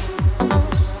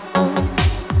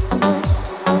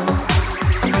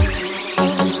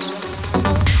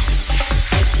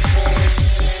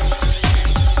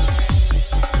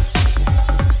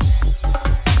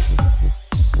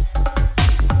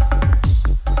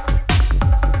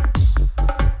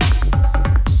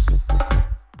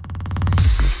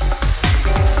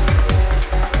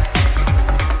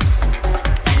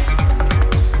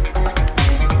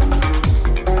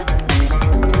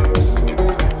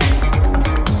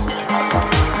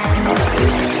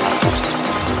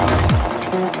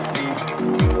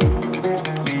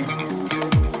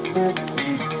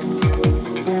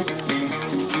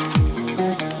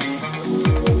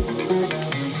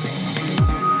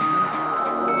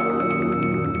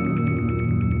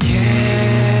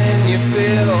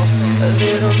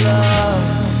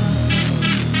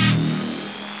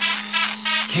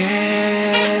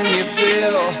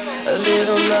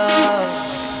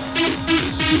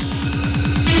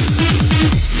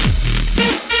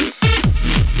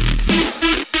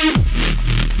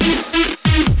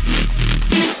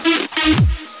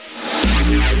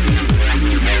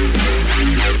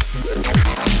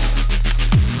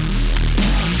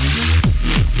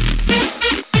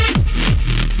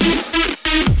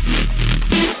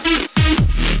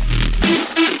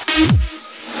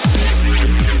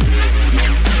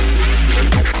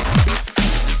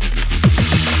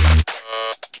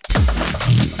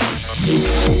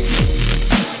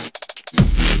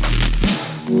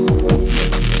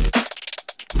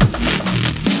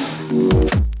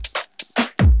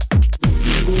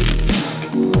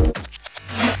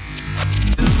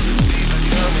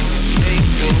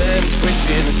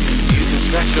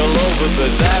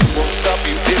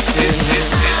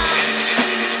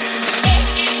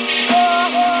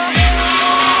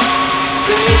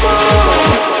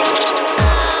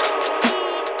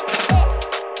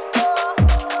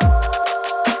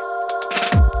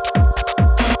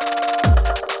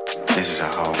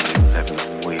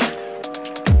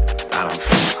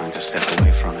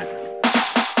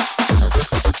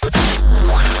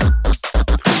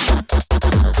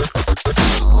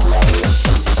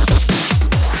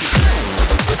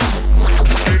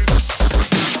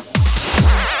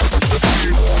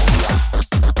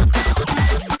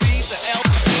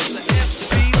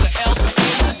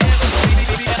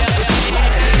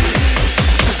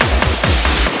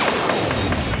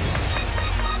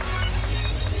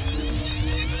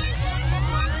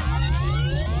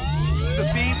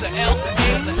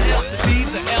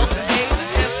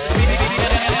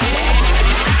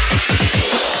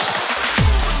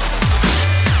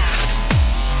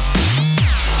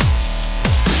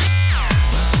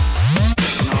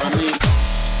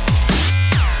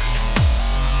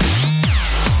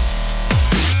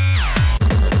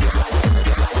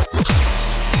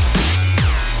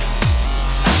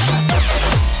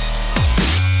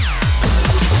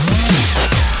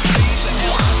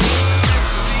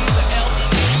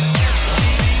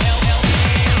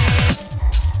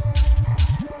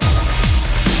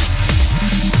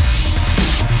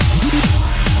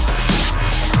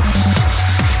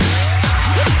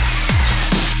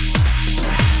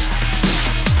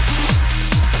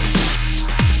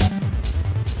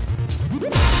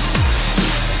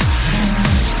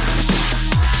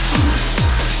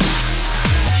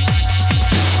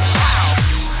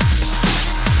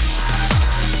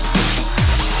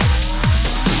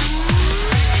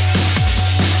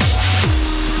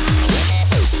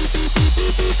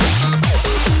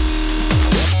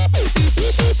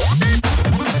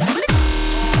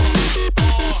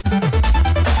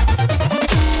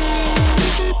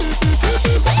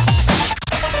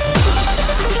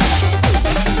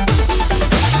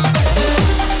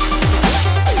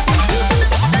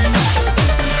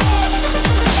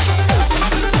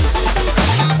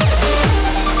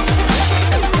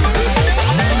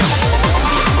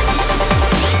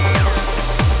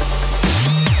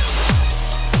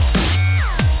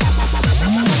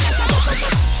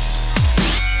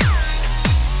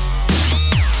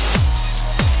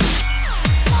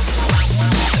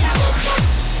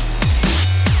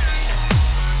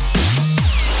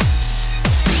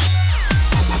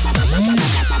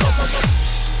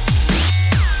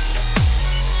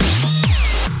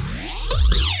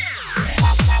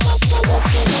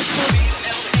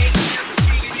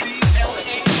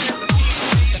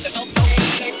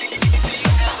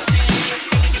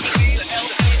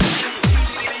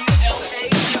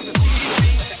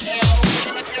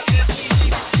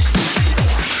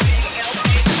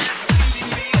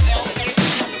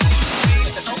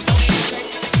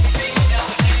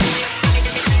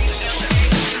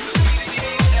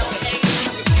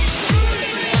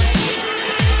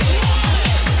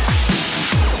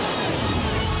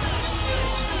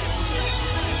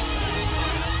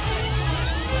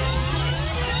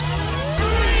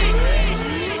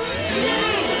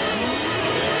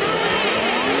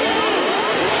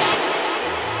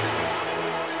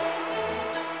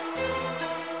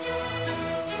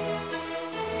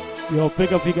 Yo,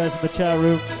 big up you guys in the chat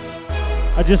room.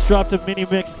 I just dropped a mini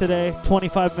mix today,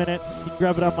 25 minutes. You can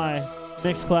grab it on my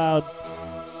Mixcloud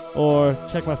or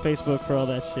check my Facebook for all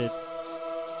that shit.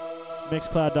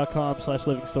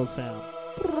 Mixcloud.com/LivingStoneSound.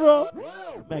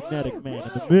 Magnetic Man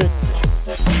in the mix.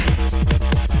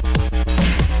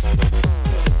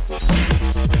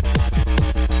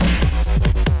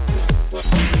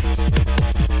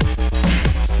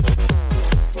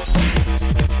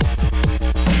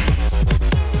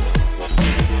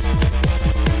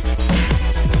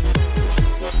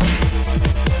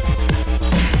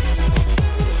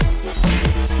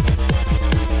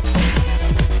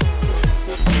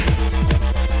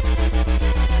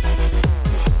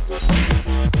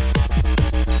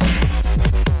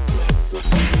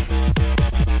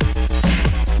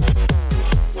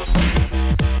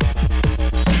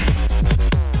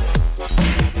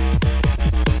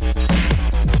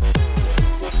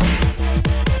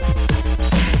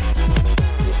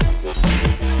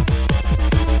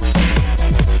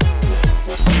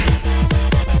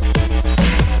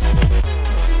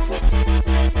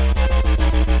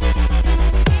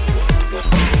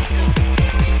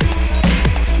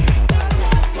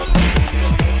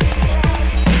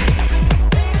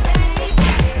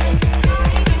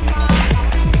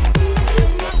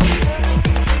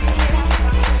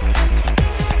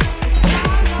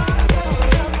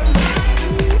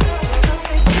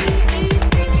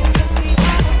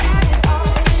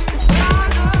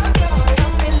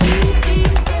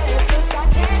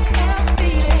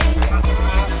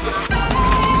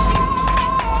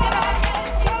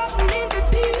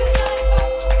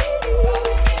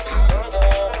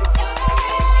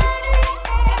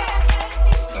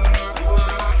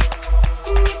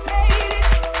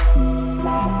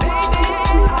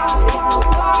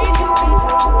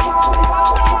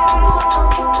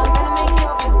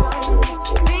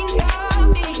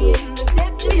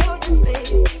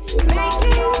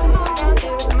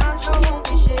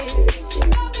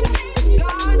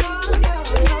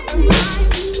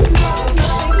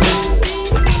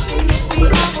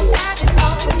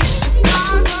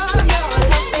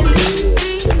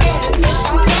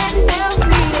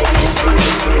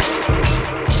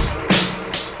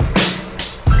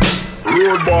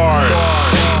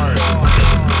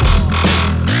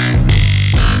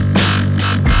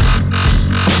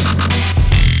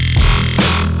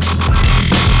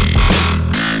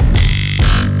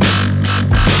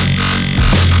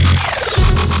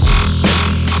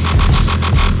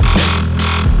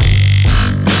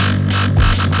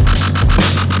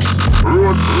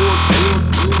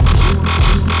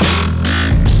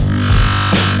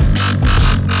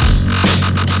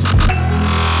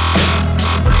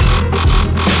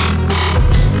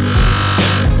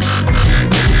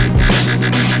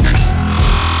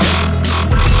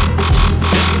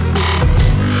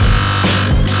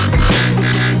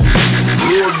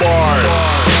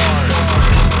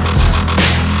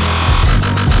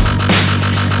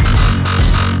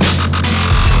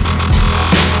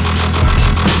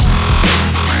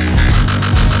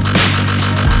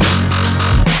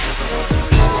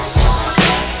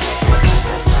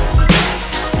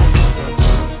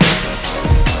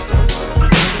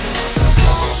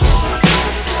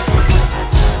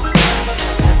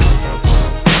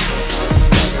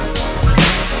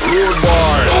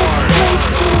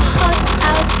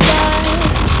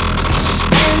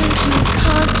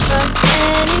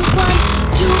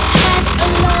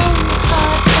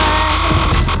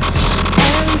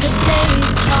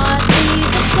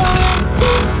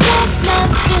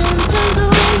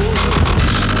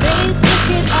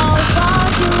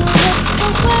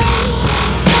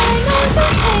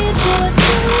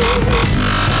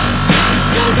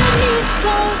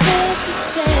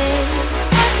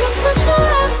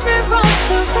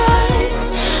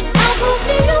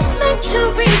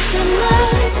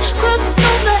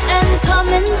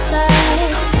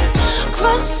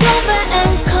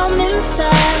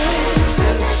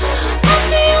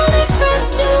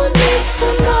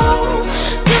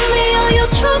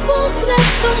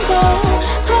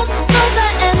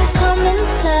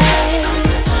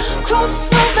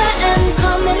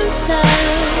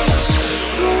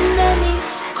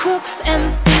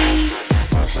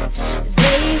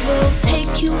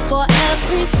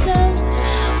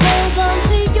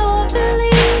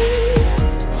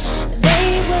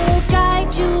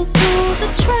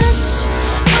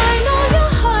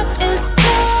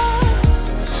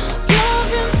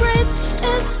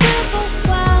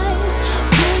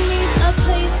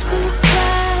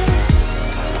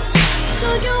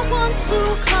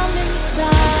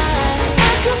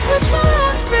 Put your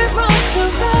every wrong to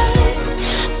right.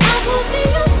 I will be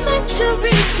your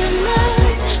sanctuary tonight.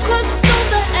 night. Cross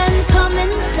over and come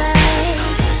inside.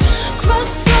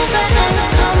 Cross over and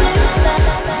come inside.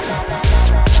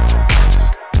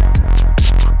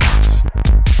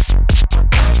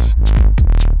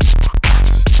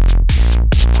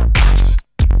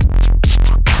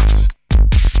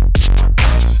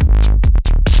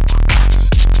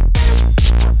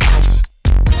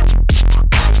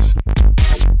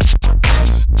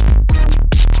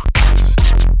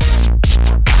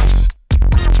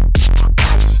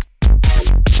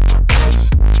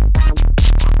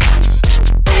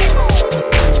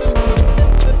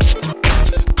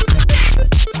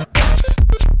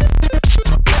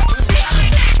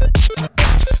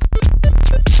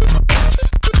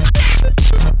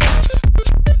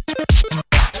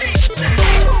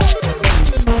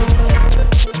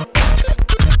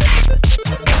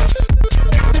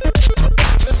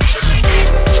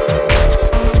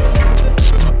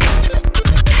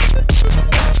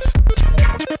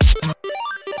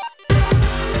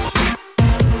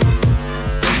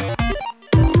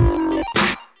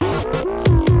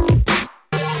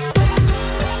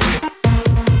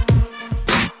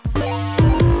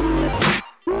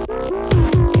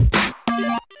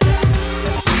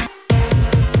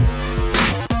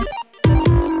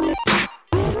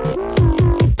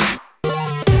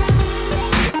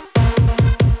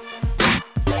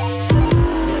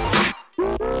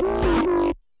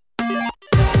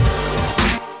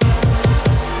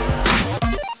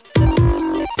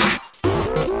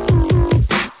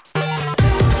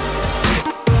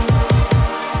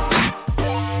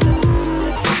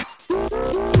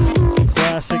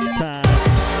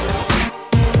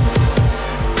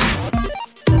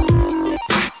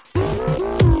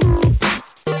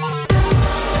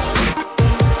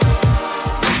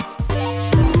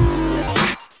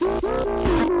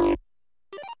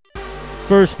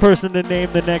 First person to name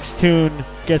the next tune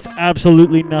gets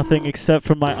absolutely nothing except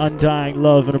for my undying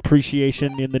love and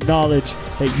appreciation in the knowledge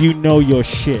that you know your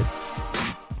shit.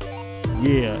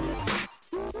 Yeah.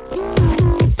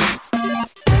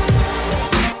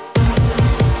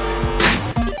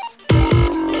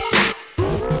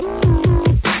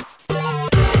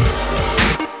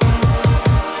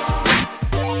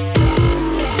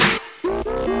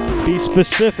 Be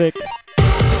specific.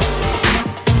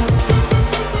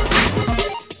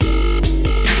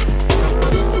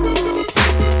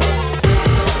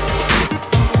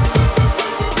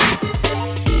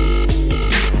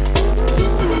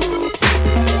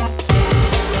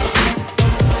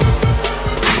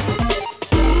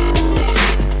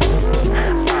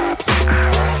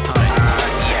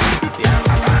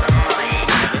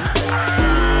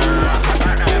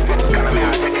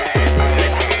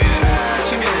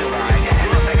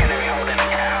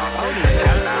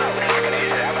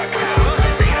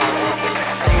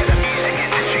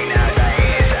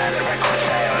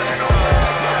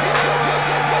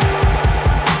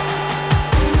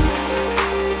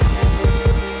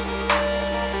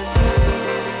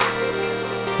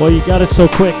 Well, you got it so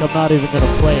quick, I'm not even gonna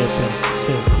play it then.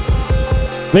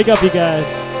 Shit. Big up, you guys.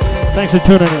 Thanks for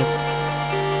tuning in.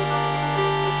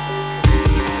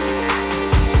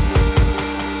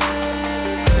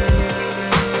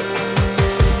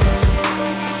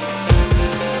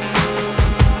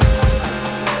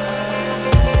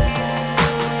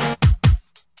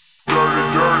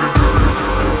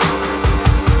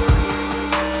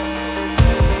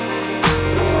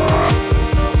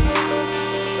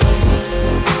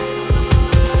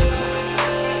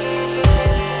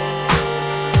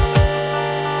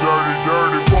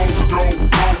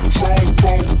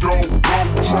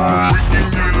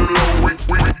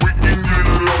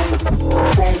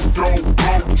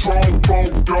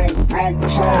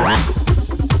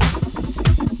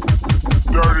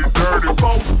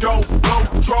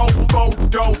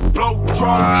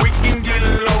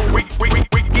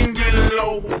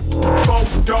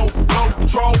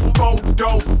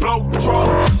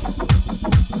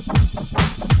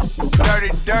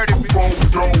 Dirty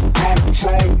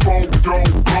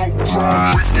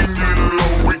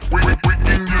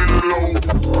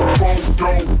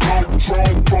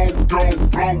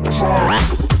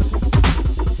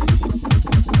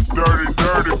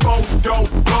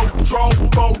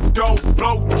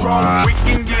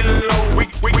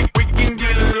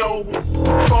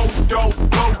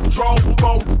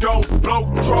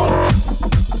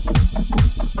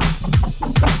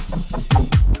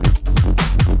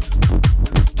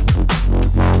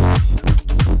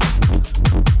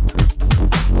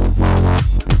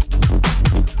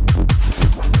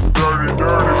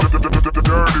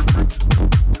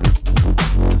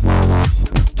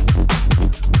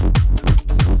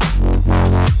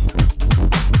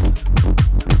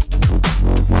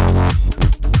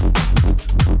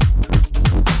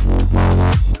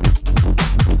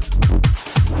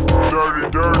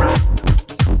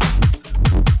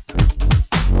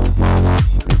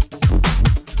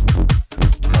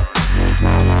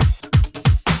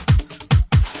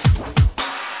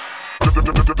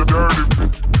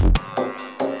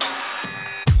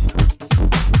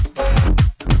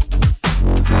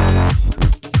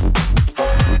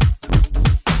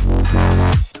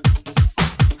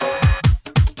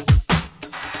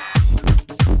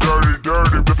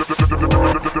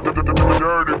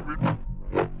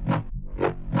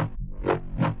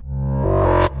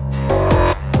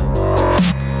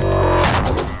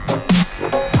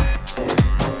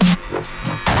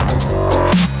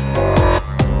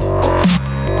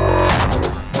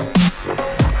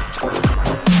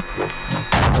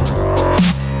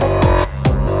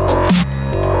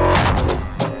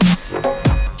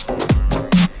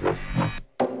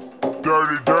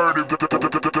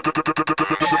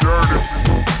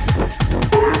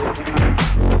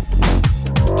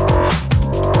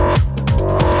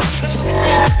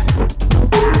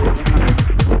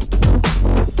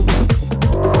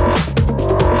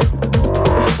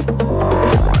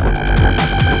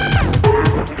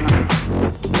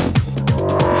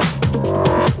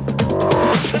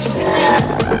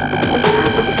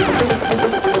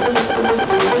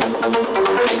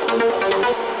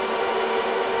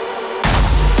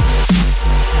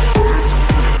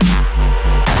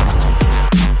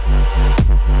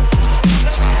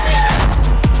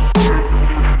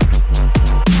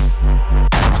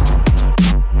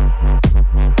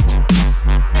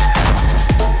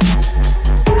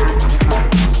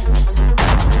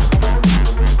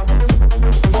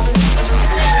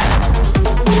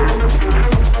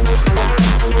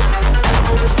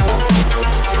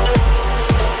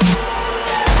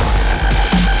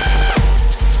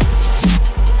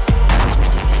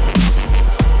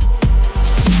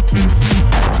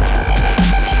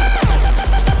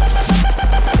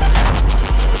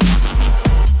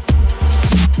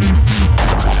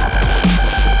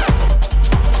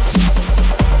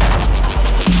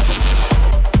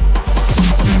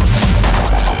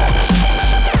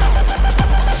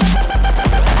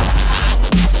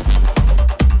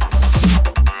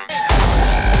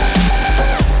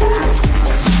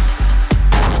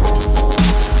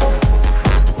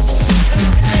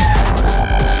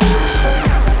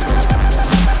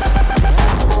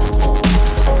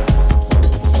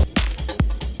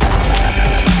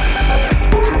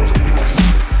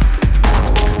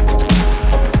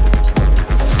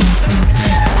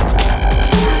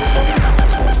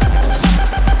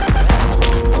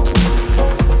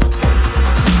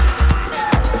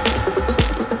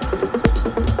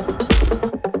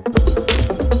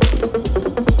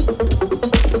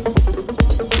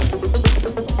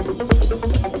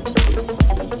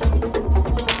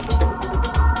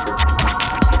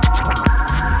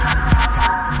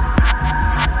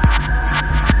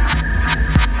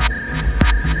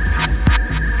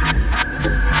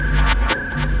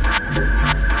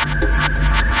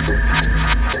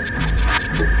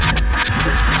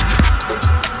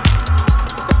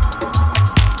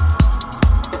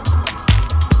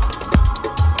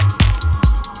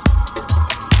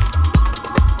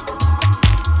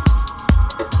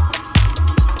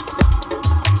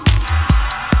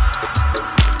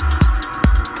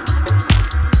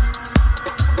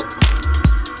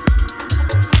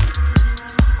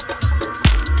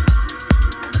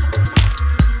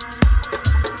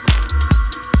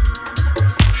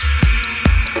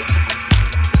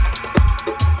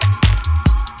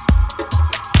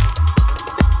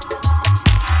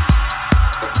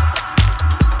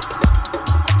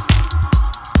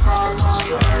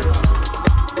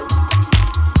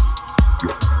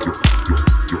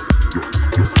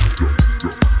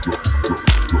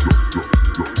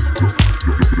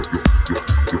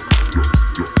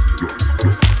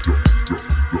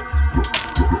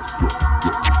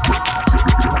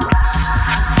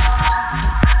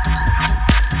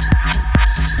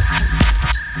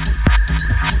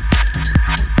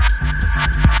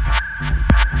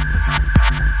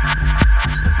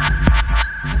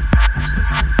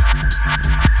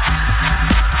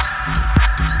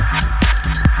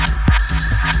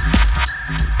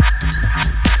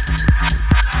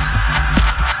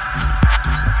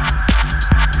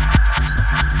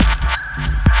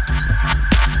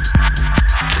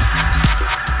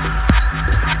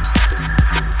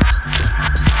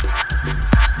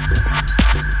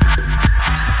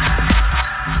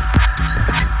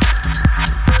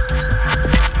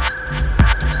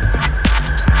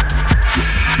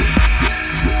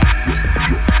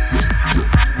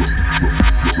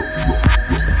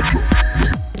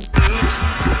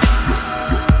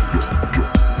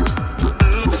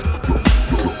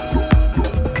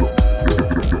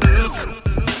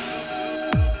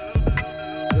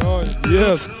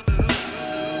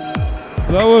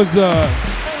That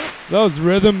was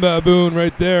Rhythm Baboon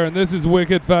right there, and this is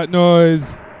Wicked Fat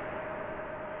Noise.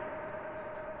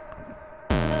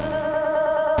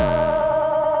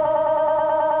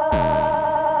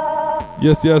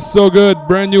 Yes, yes, so good.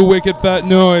 Brand new Wicked Fat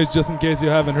Noise, just in case you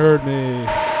haven't heard me.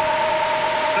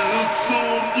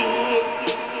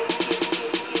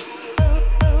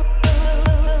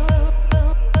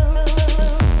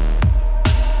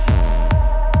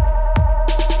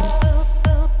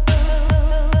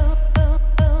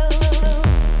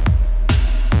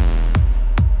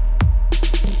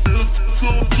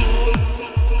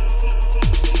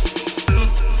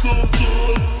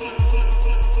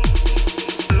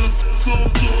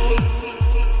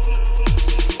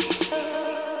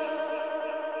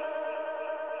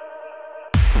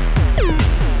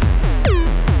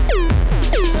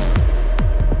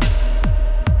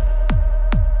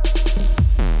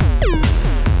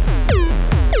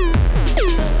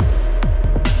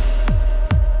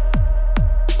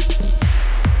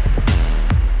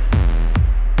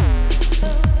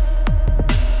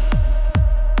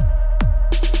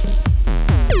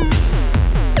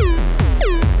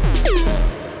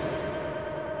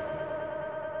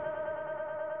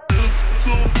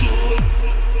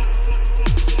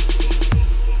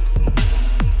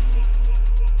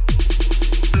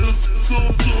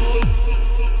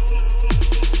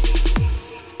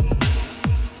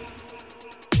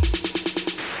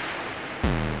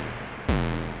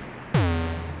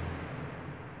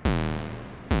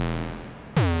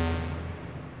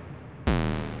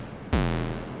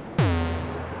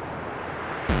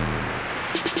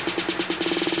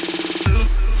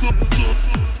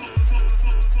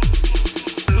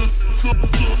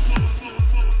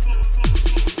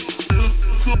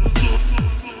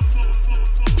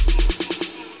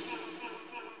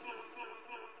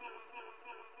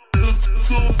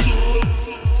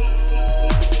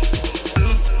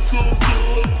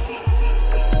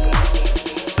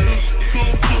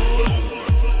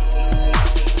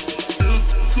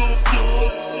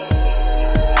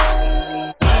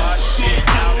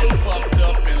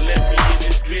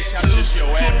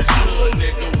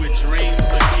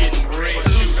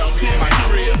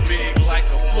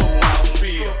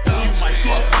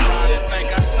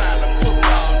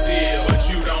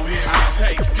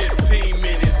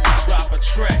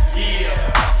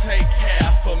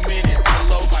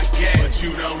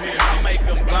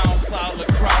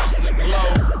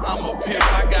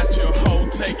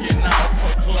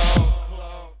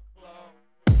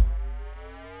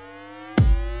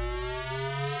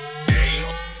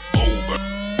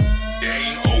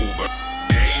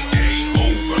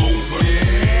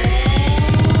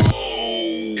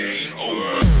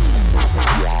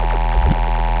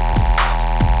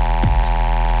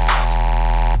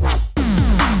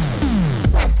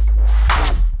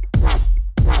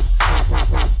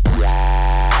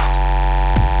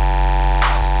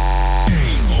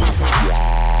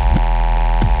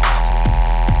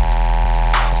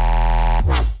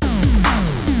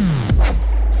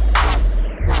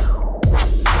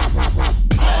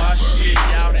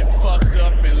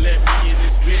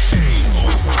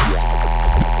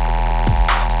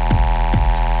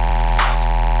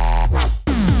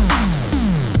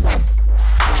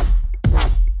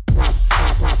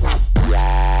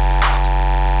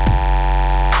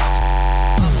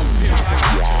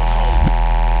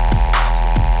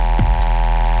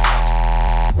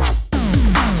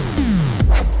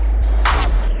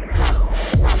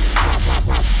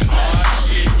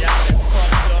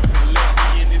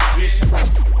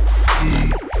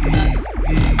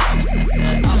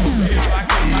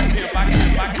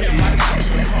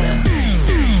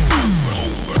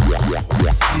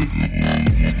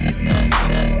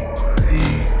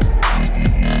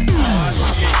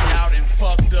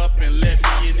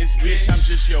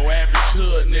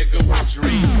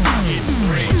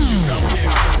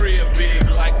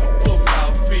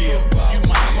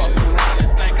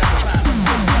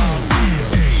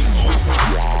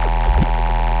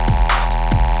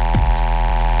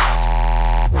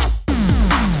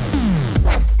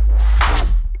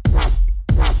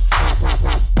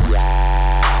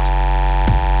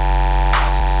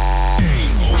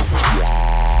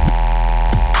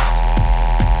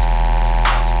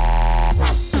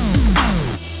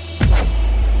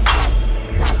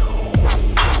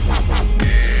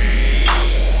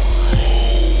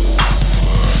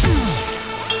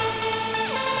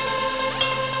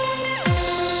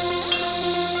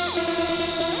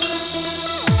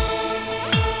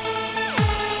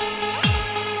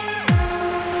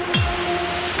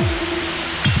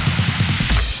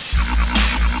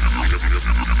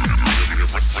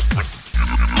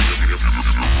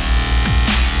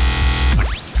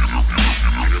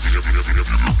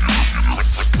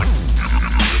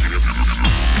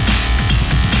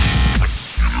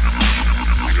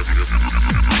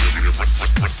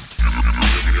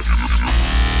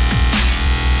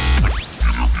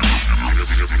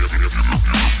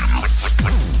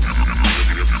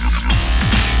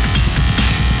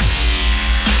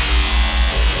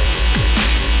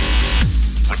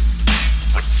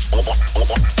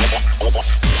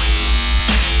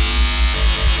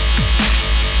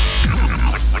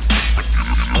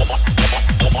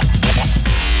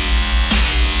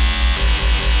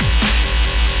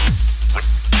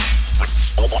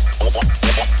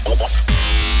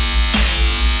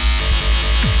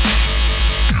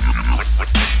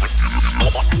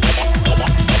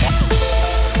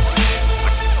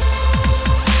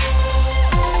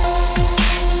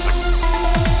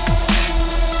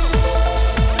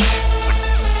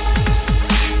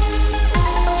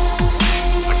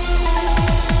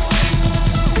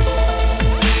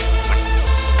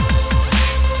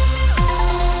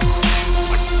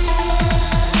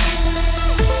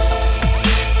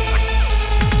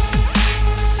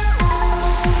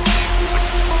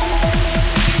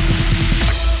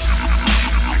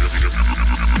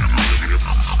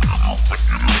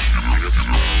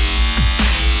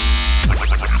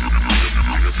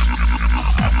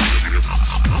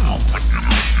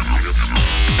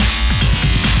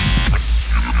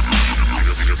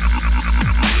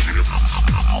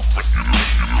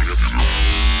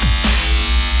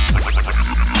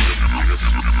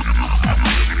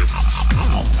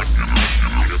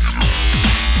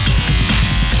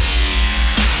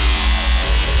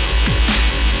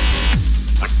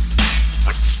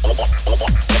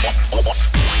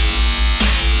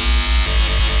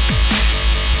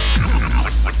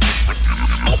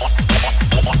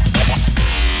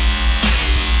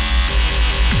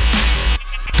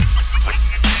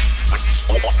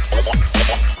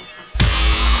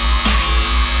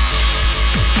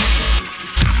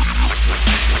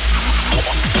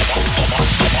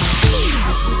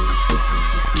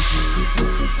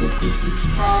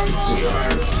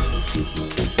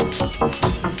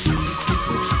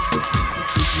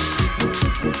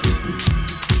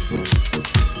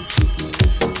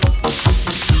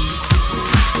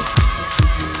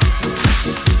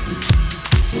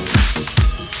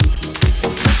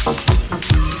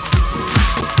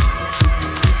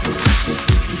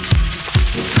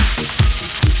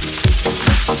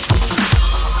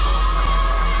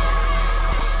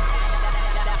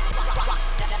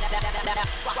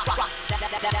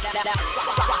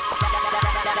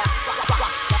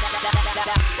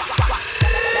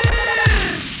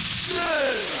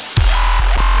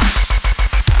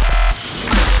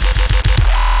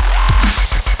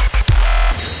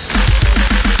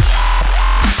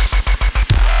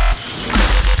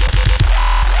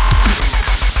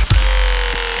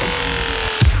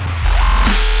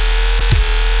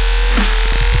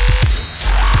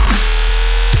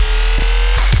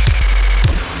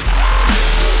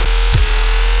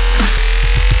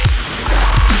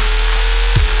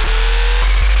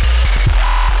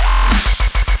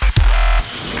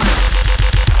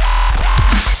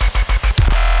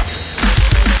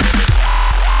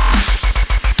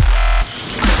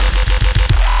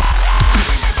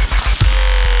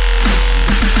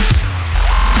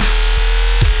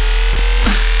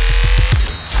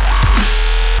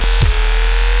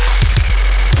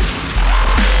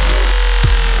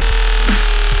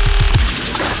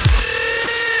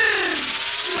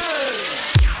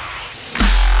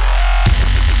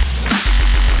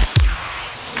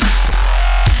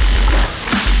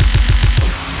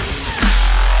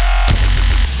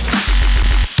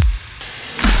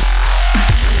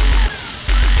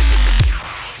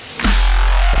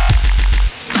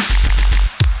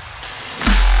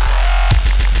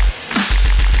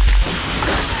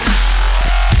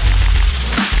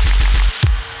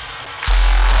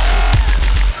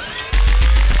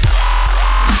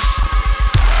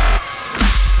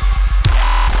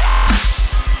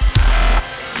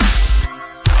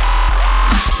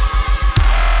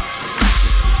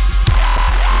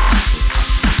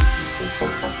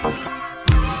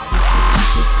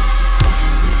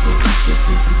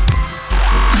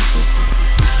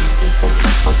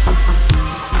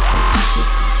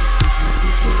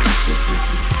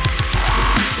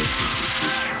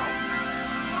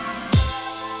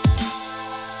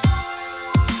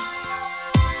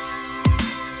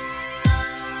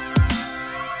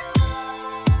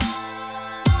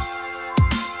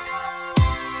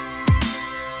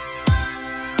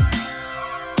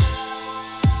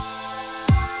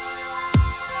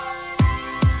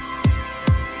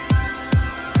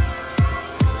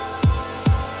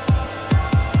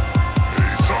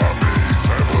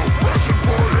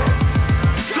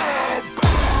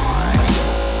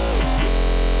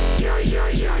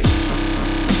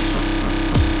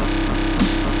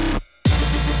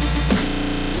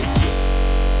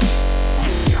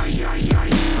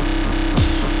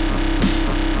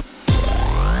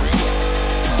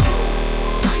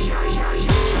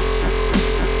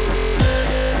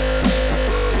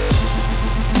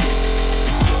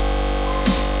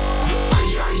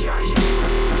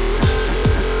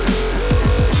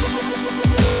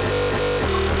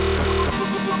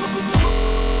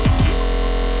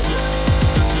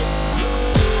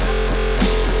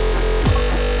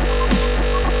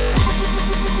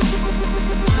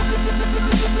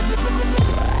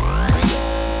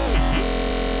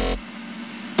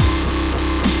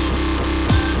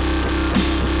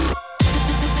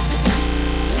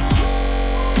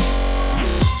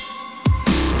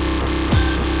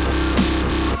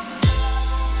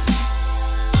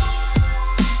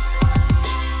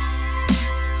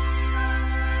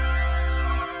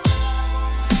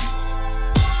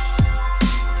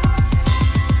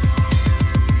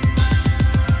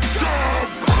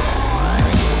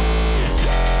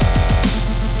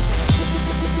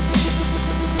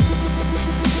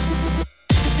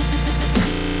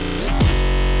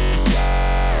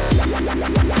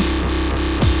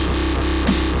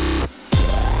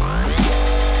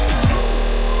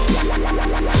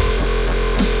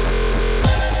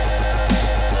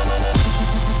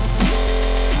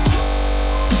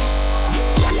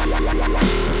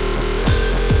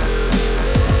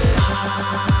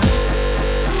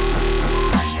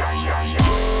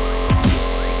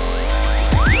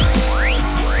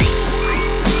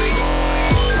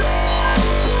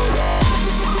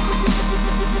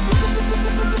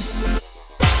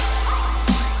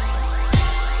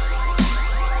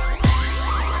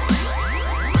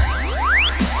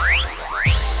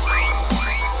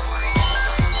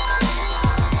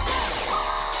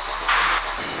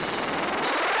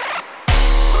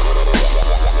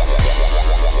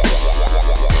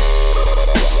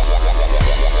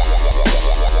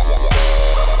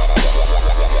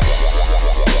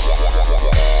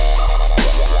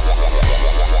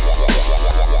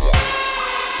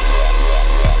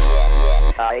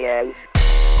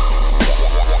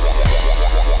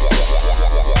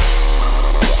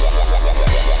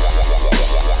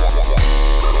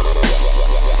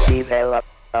 develop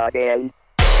again.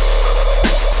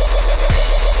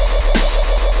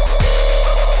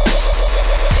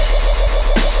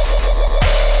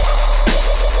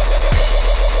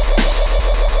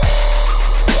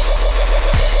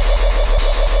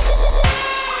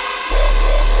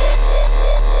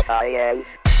 Science.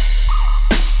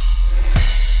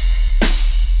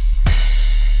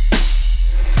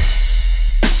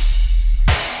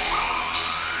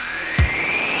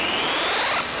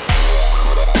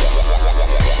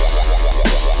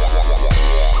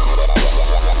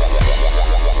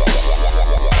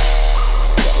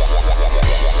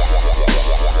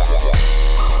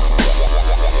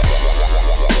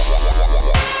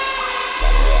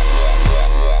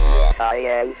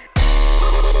 Science.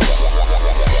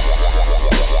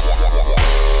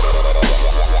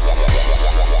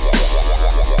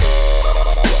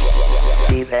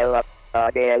 Develop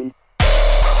again.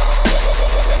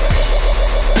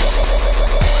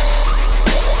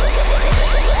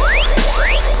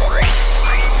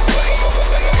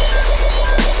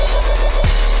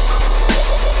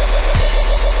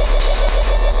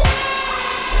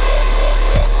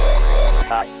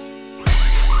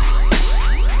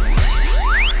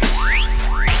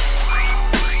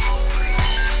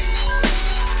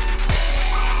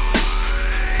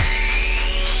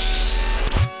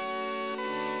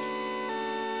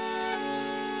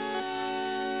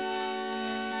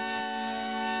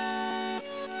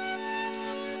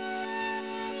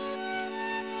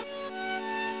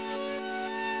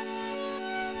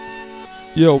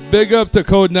 Yo, big up to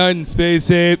Code 9 and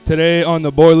Space Ape today on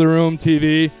the Boiler Room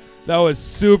TV. That was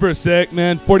super sick,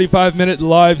 man. 45-minute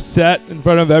live set in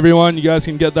front of everyone. You guys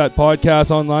can get that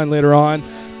podcast online later on.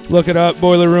 Look it up,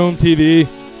 Boiler Room TV.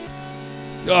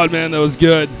 God, man, that was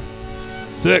good.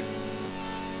 Sick.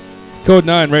 Code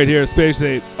 9 right here, Space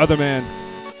Ape, Other Man.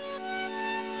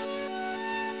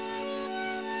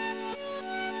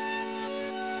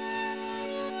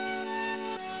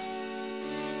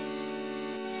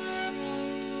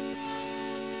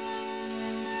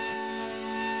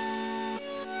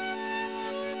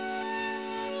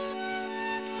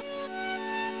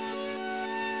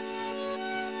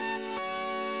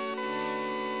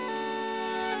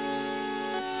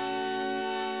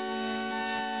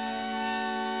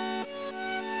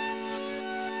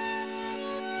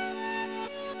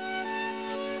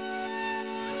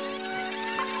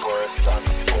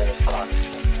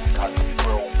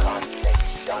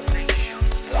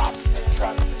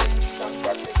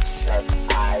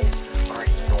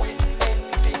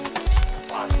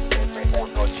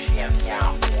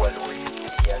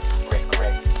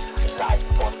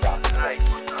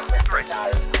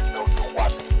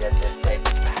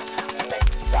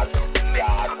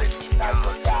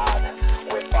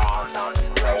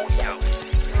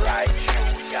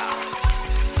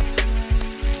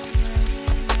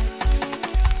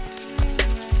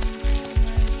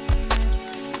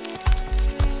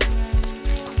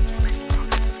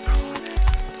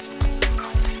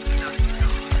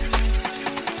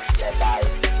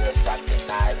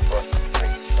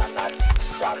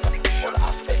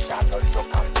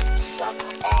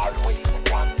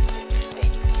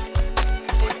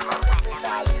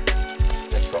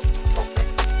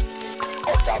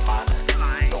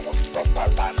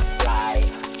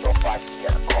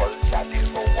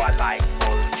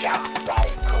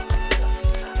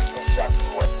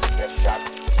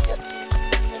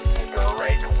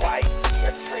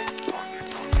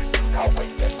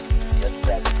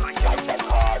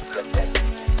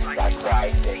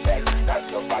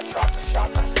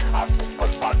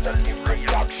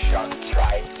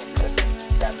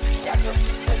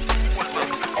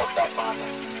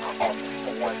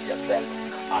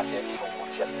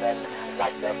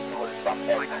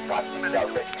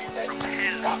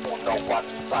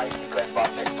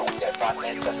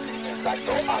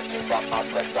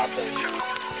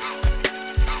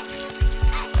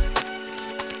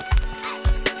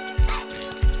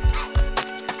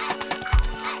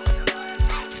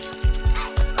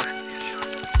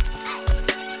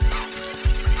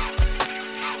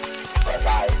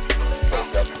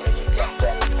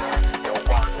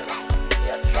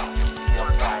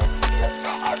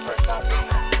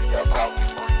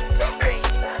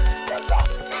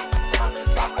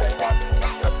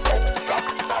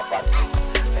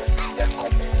 This is them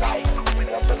coming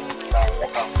live.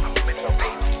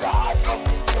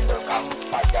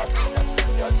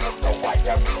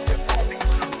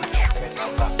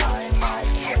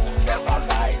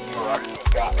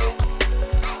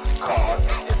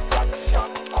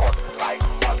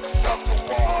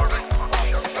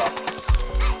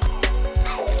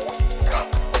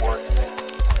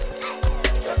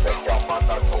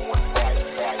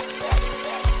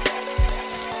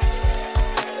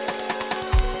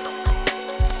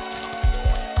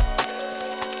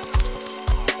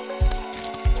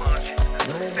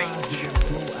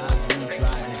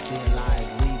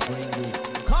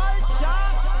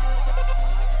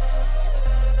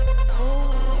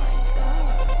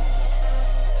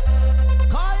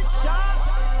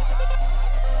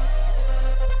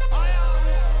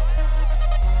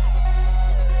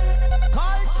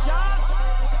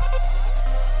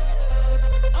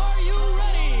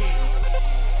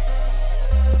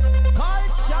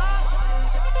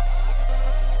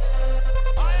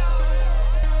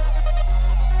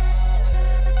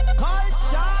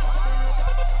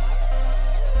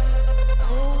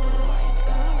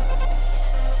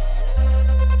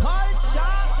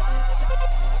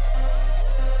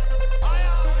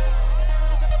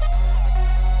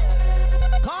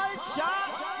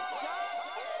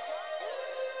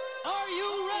 Are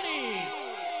you ready?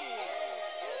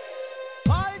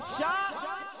 Culture.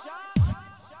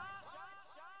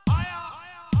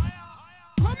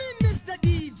 Come in, Mr.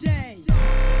 DJ.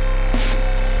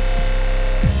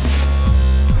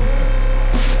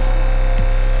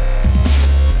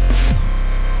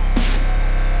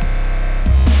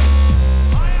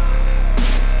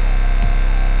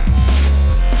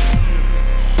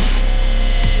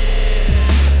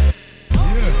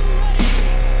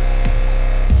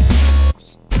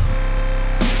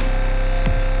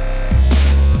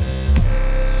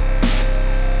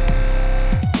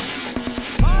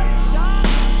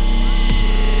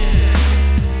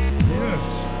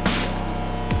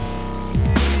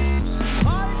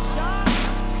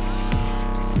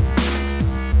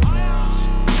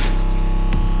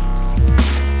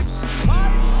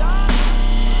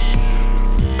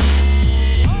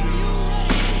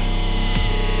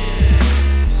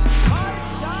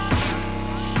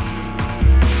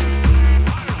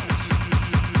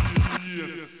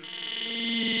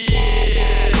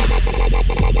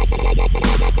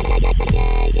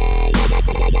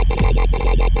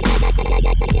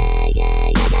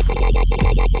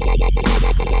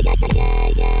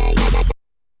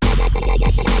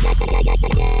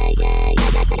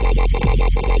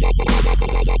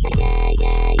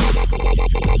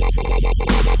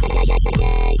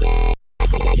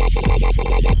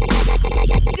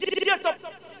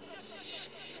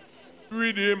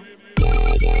 Rhythm.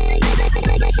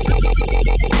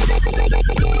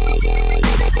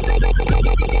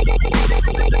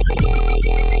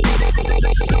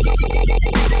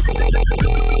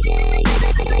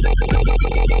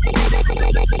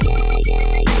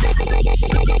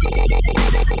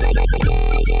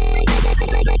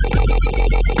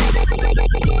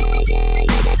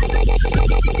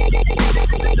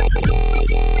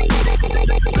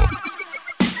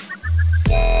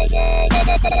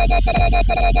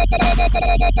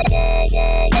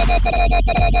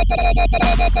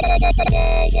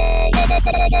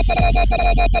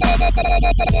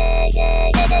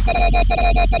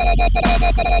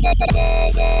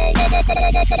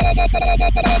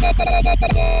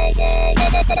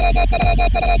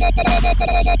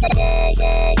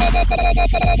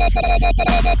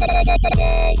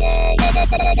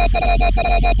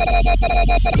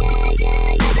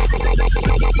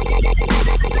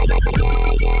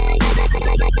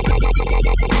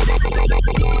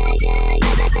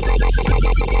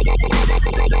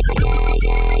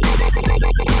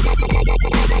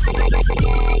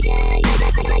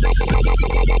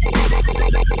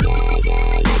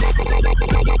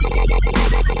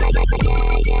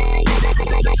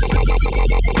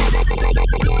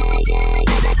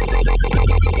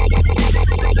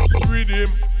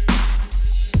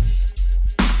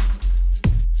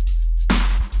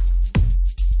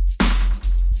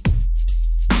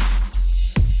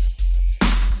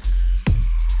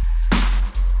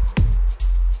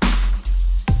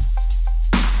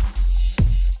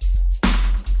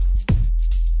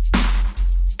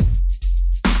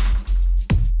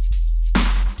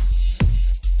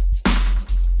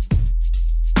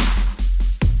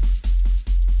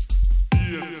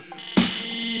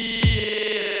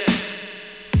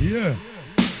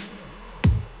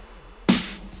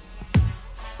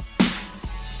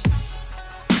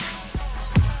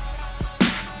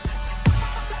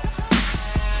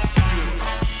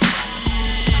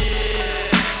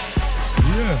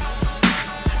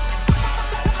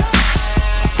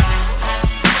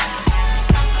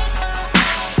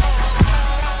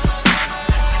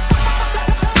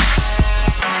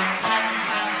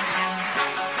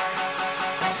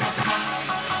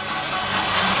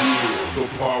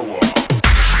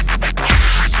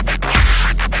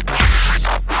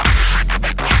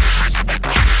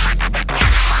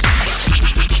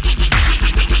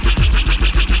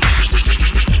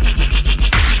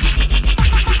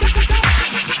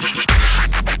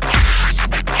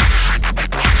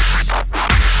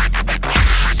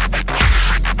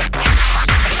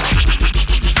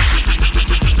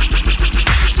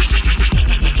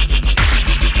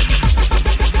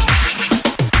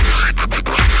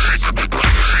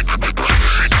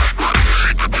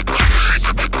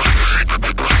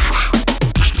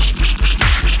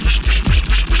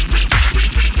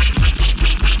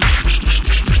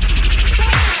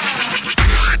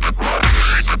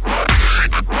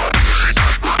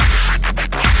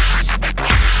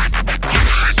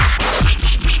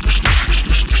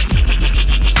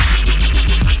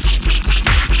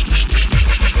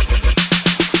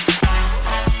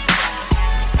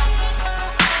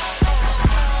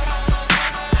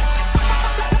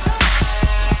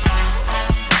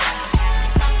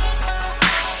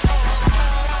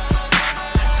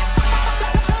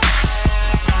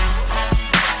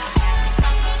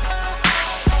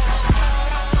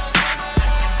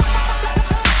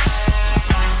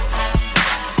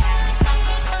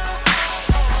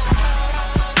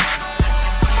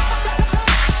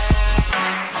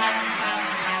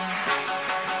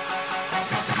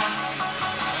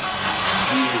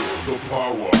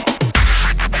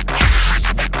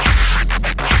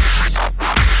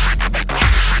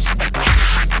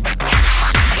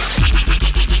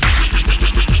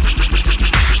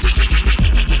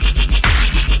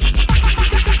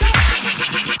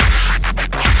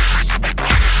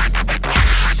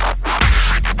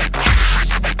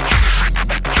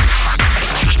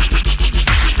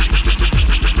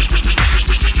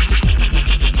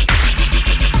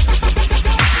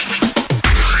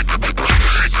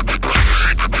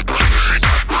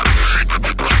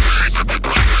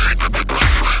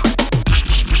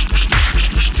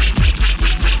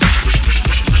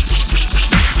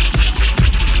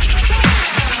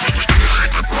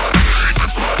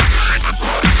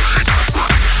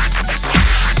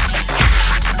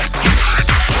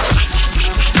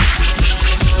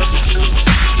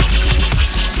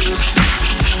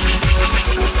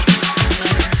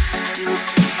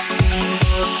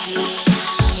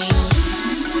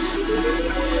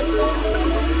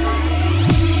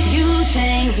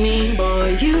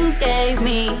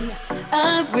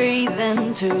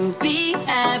 reason to be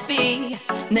happy.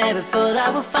 Never thought I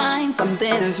would find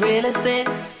something as real as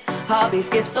this. Heartbeat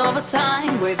skips over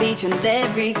time with each and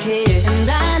every kiss. And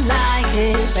I like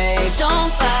it, babe,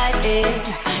 don't fight it.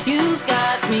 You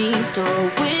got me so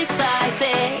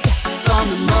excited. From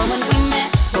the moment we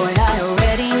met, boy, I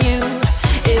already knew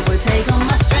it would take all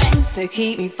my strength to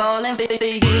keep me falling for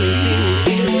you.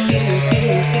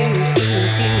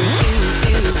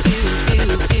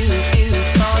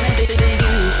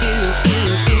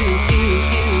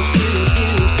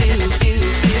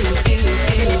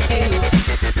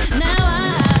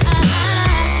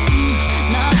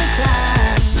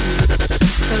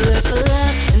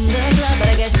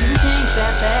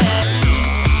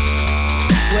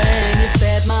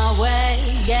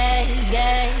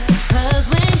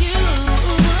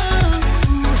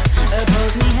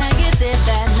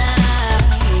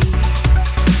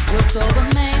 So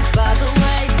amazed by the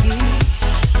way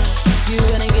you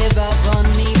gonna give up on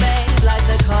me, babe, like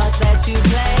the cards that you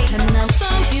play. And I'm so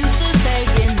used to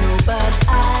saying no, but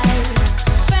I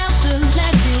found to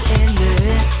let you in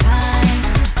this time.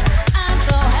 I'm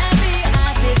so happy I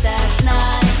did that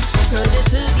night, 'cause you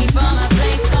took me from a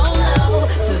place so low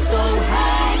to so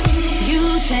high.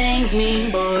 You changed me,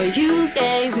 boy, you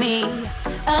gave me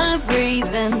a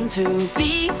reason to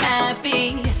be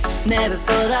happy. Never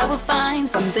thought I would find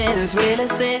something as real as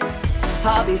this.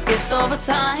 Heartbeat skips over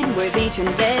time with each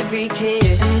and every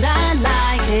kiss. And I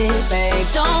like it, babe,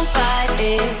 don't fight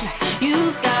it.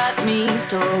 You got me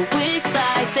so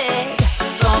excited.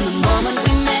 From the moment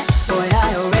we met, boy,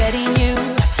 I already knew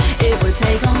it would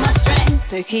take all my strength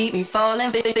to keep me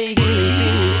falling for you.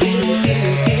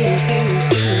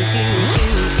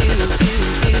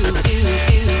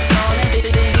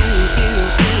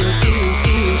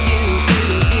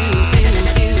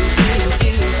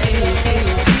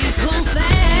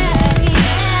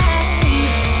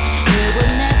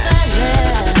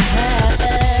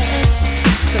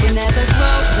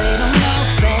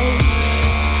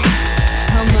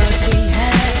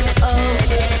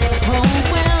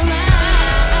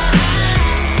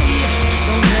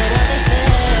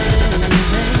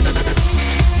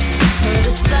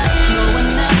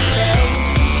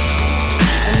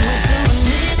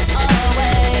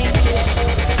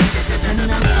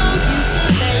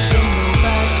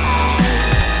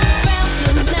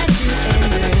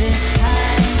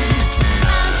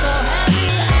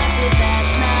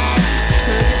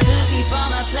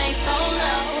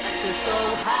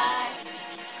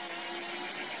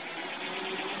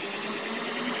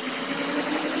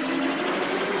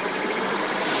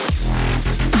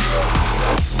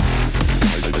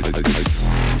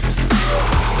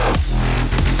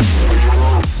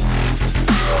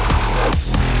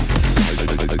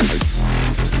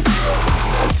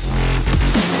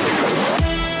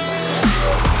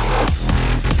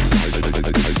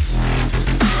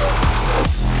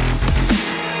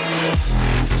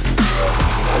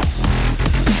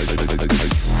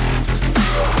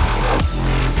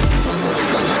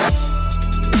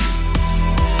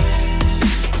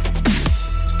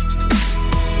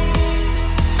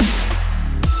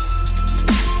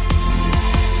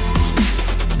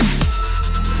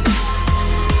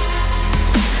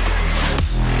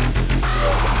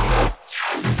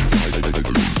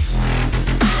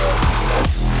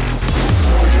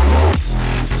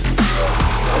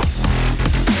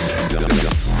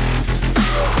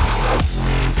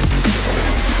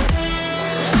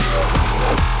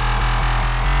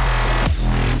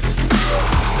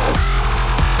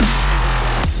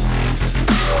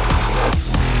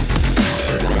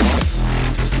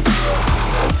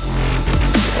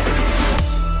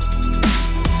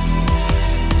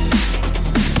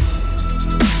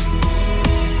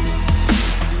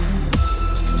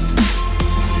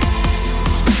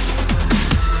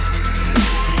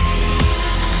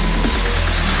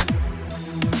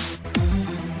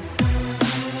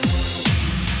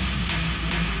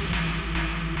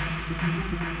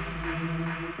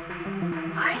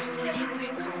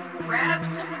 Grab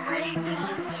some ray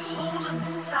guns, hold them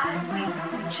sideways,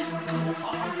 and just go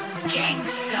all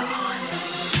gangsta on them.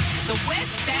 The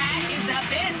west side is the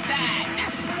best side.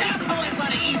 That's stuff only for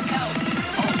the East Coast.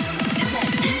 Oh, you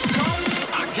want East Coast?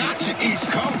 I got you, East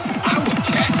Coast. I will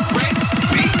catch, break,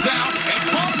 beat down, and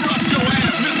bum rush your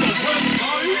ass, Mr. West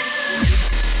Coast.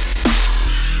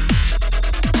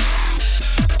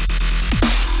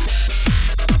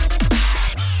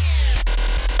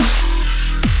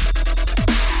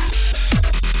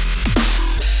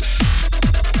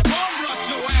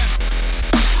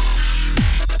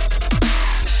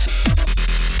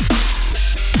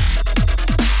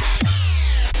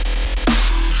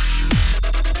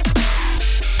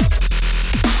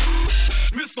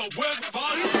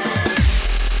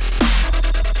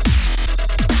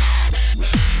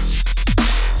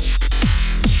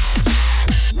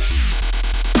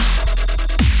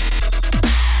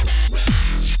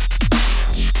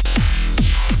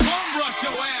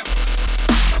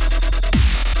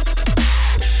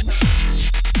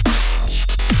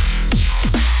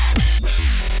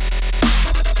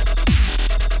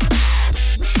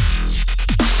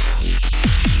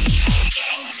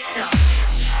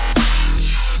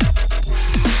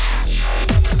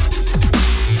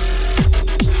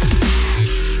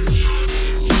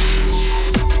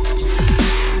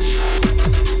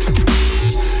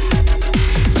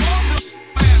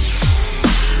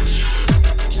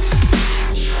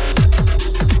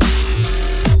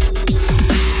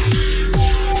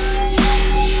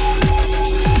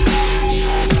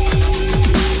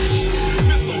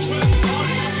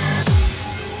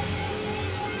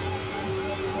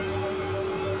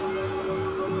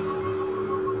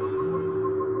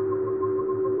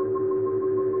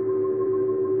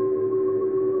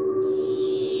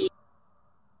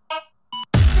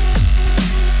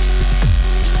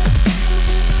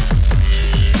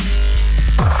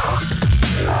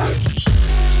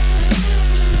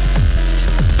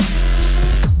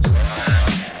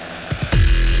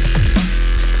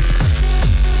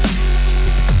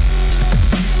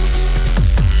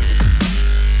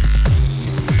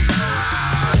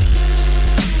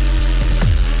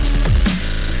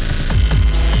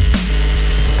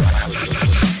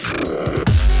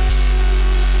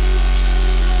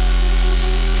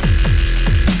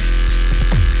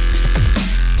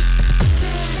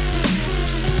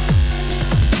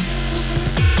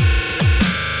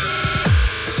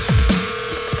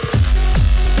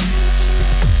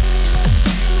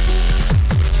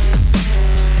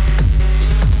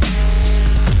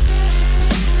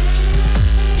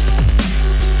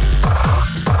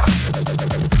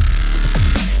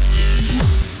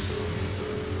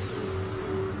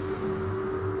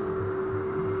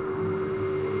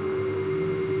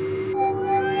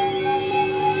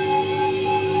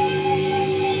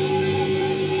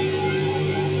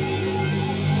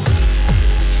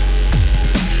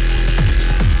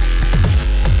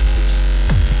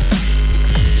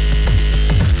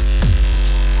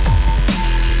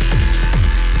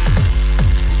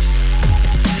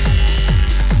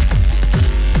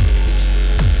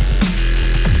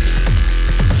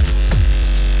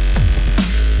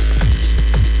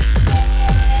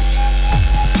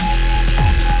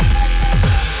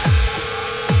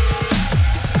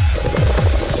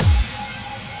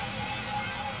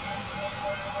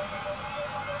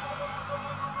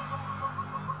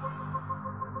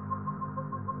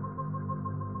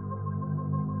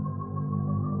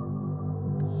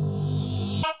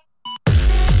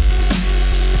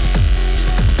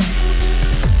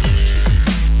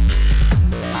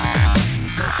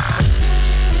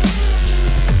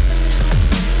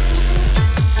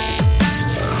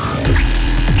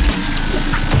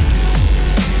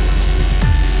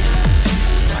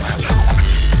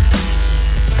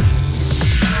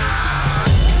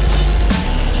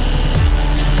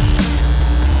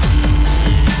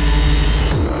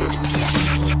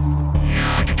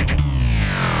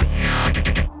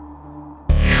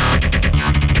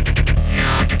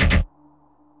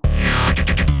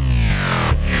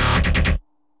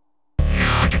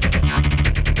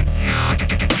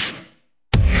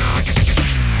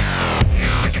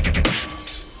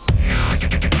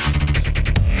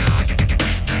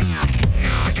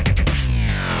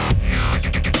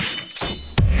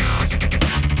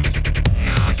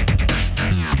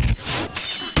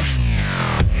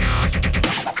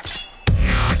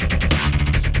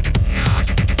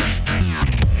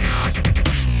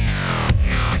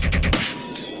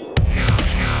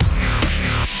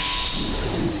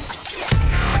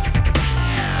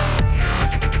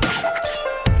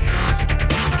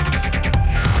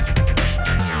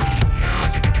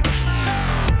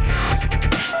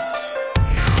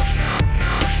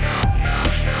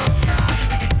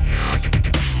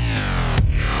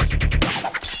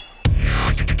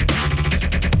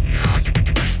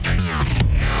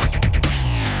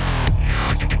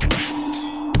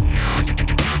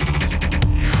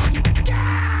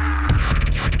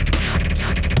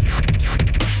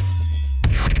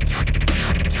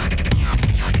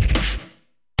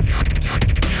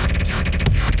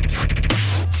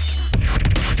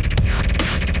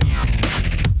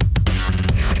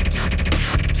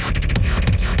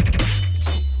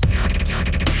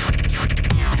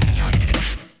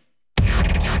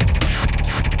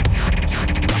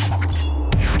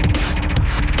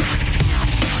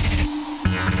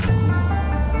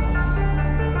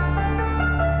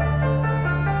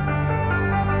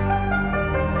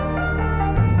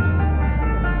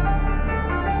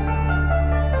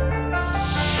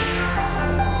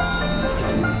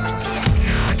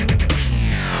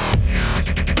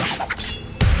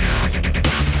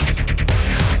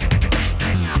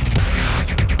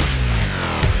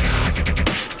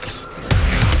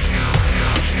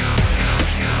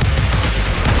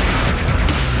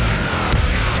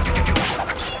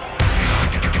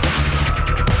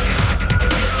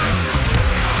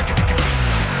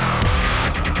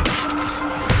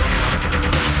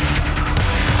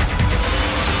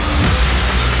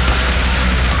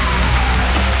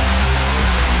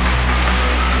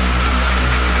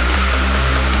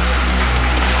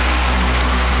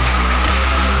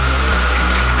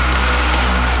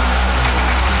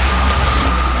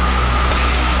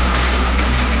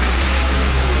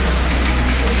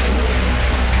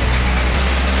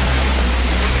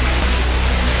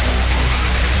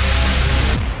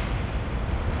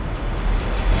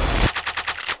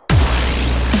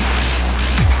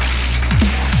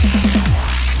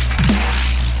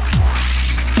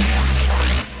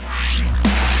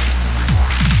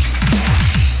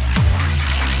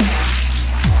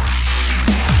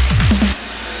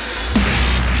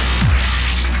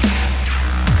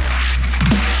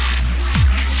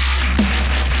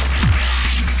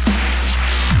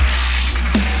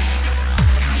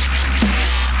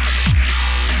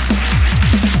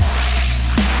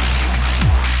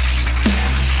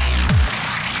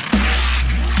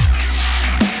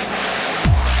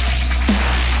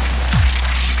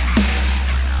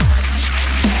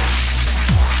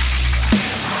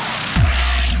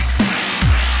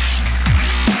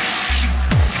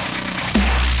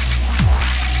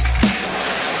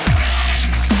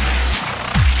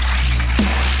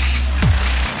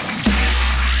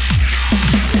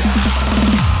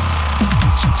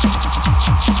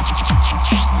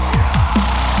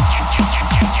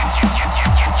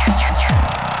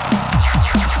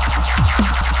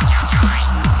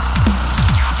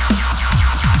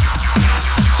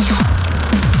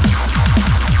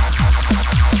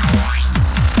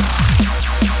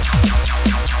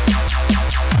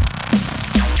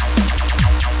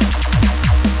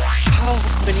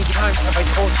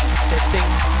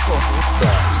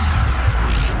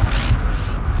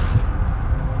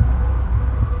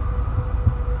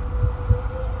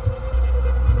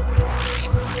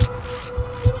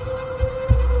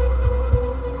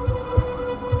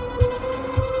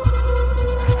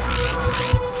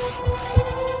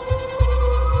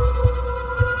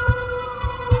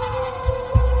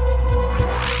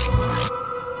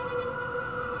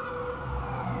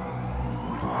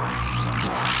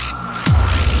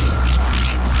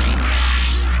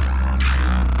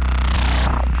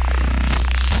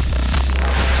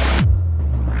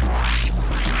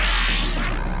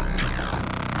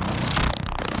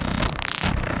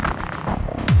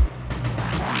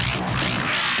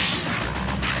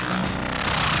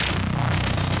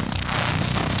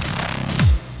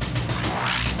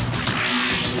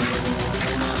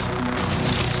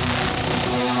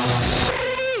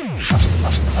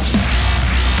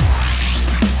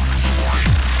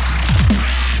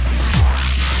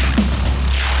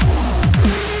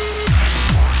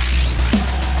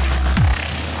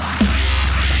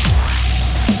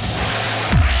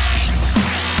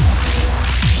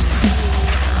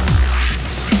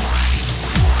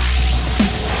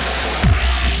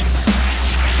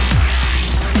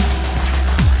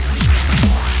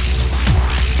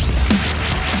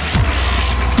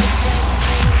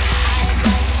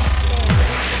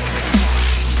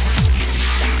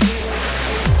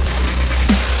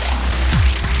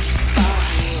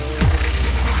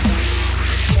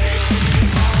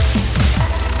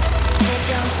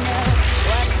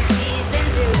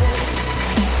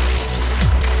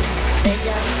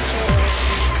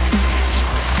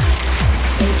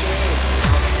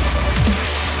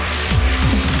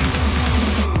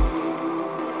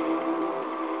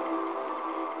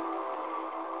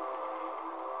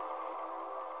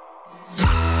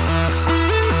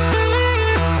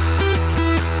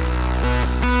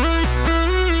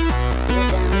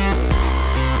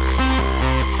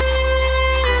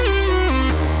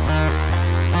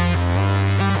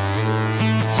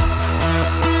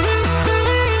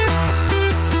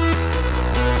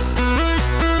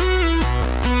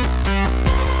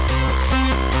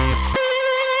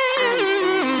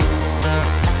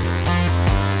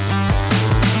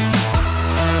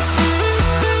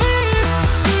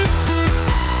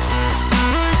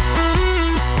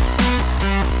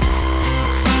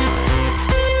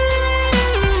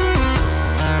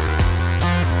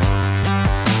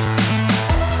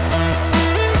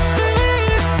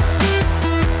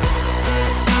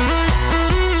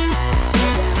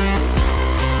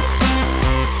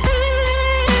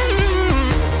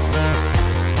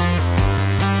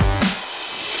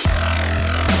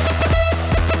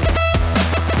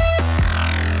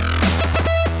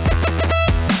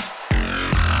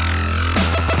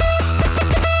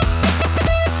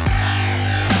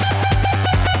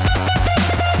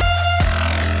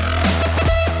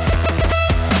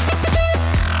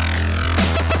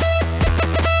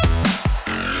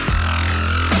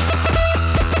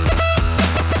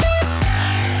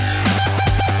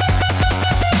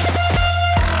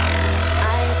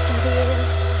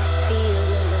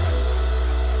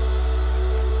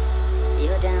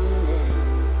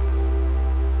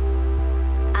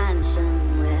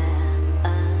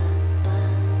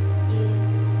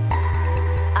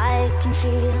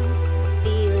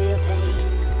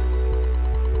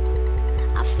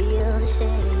 feel the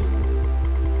same.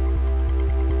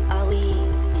 Are we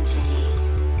insane?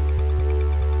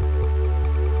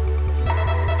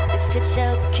 If it's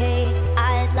okay,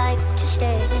 I'd like to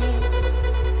stay.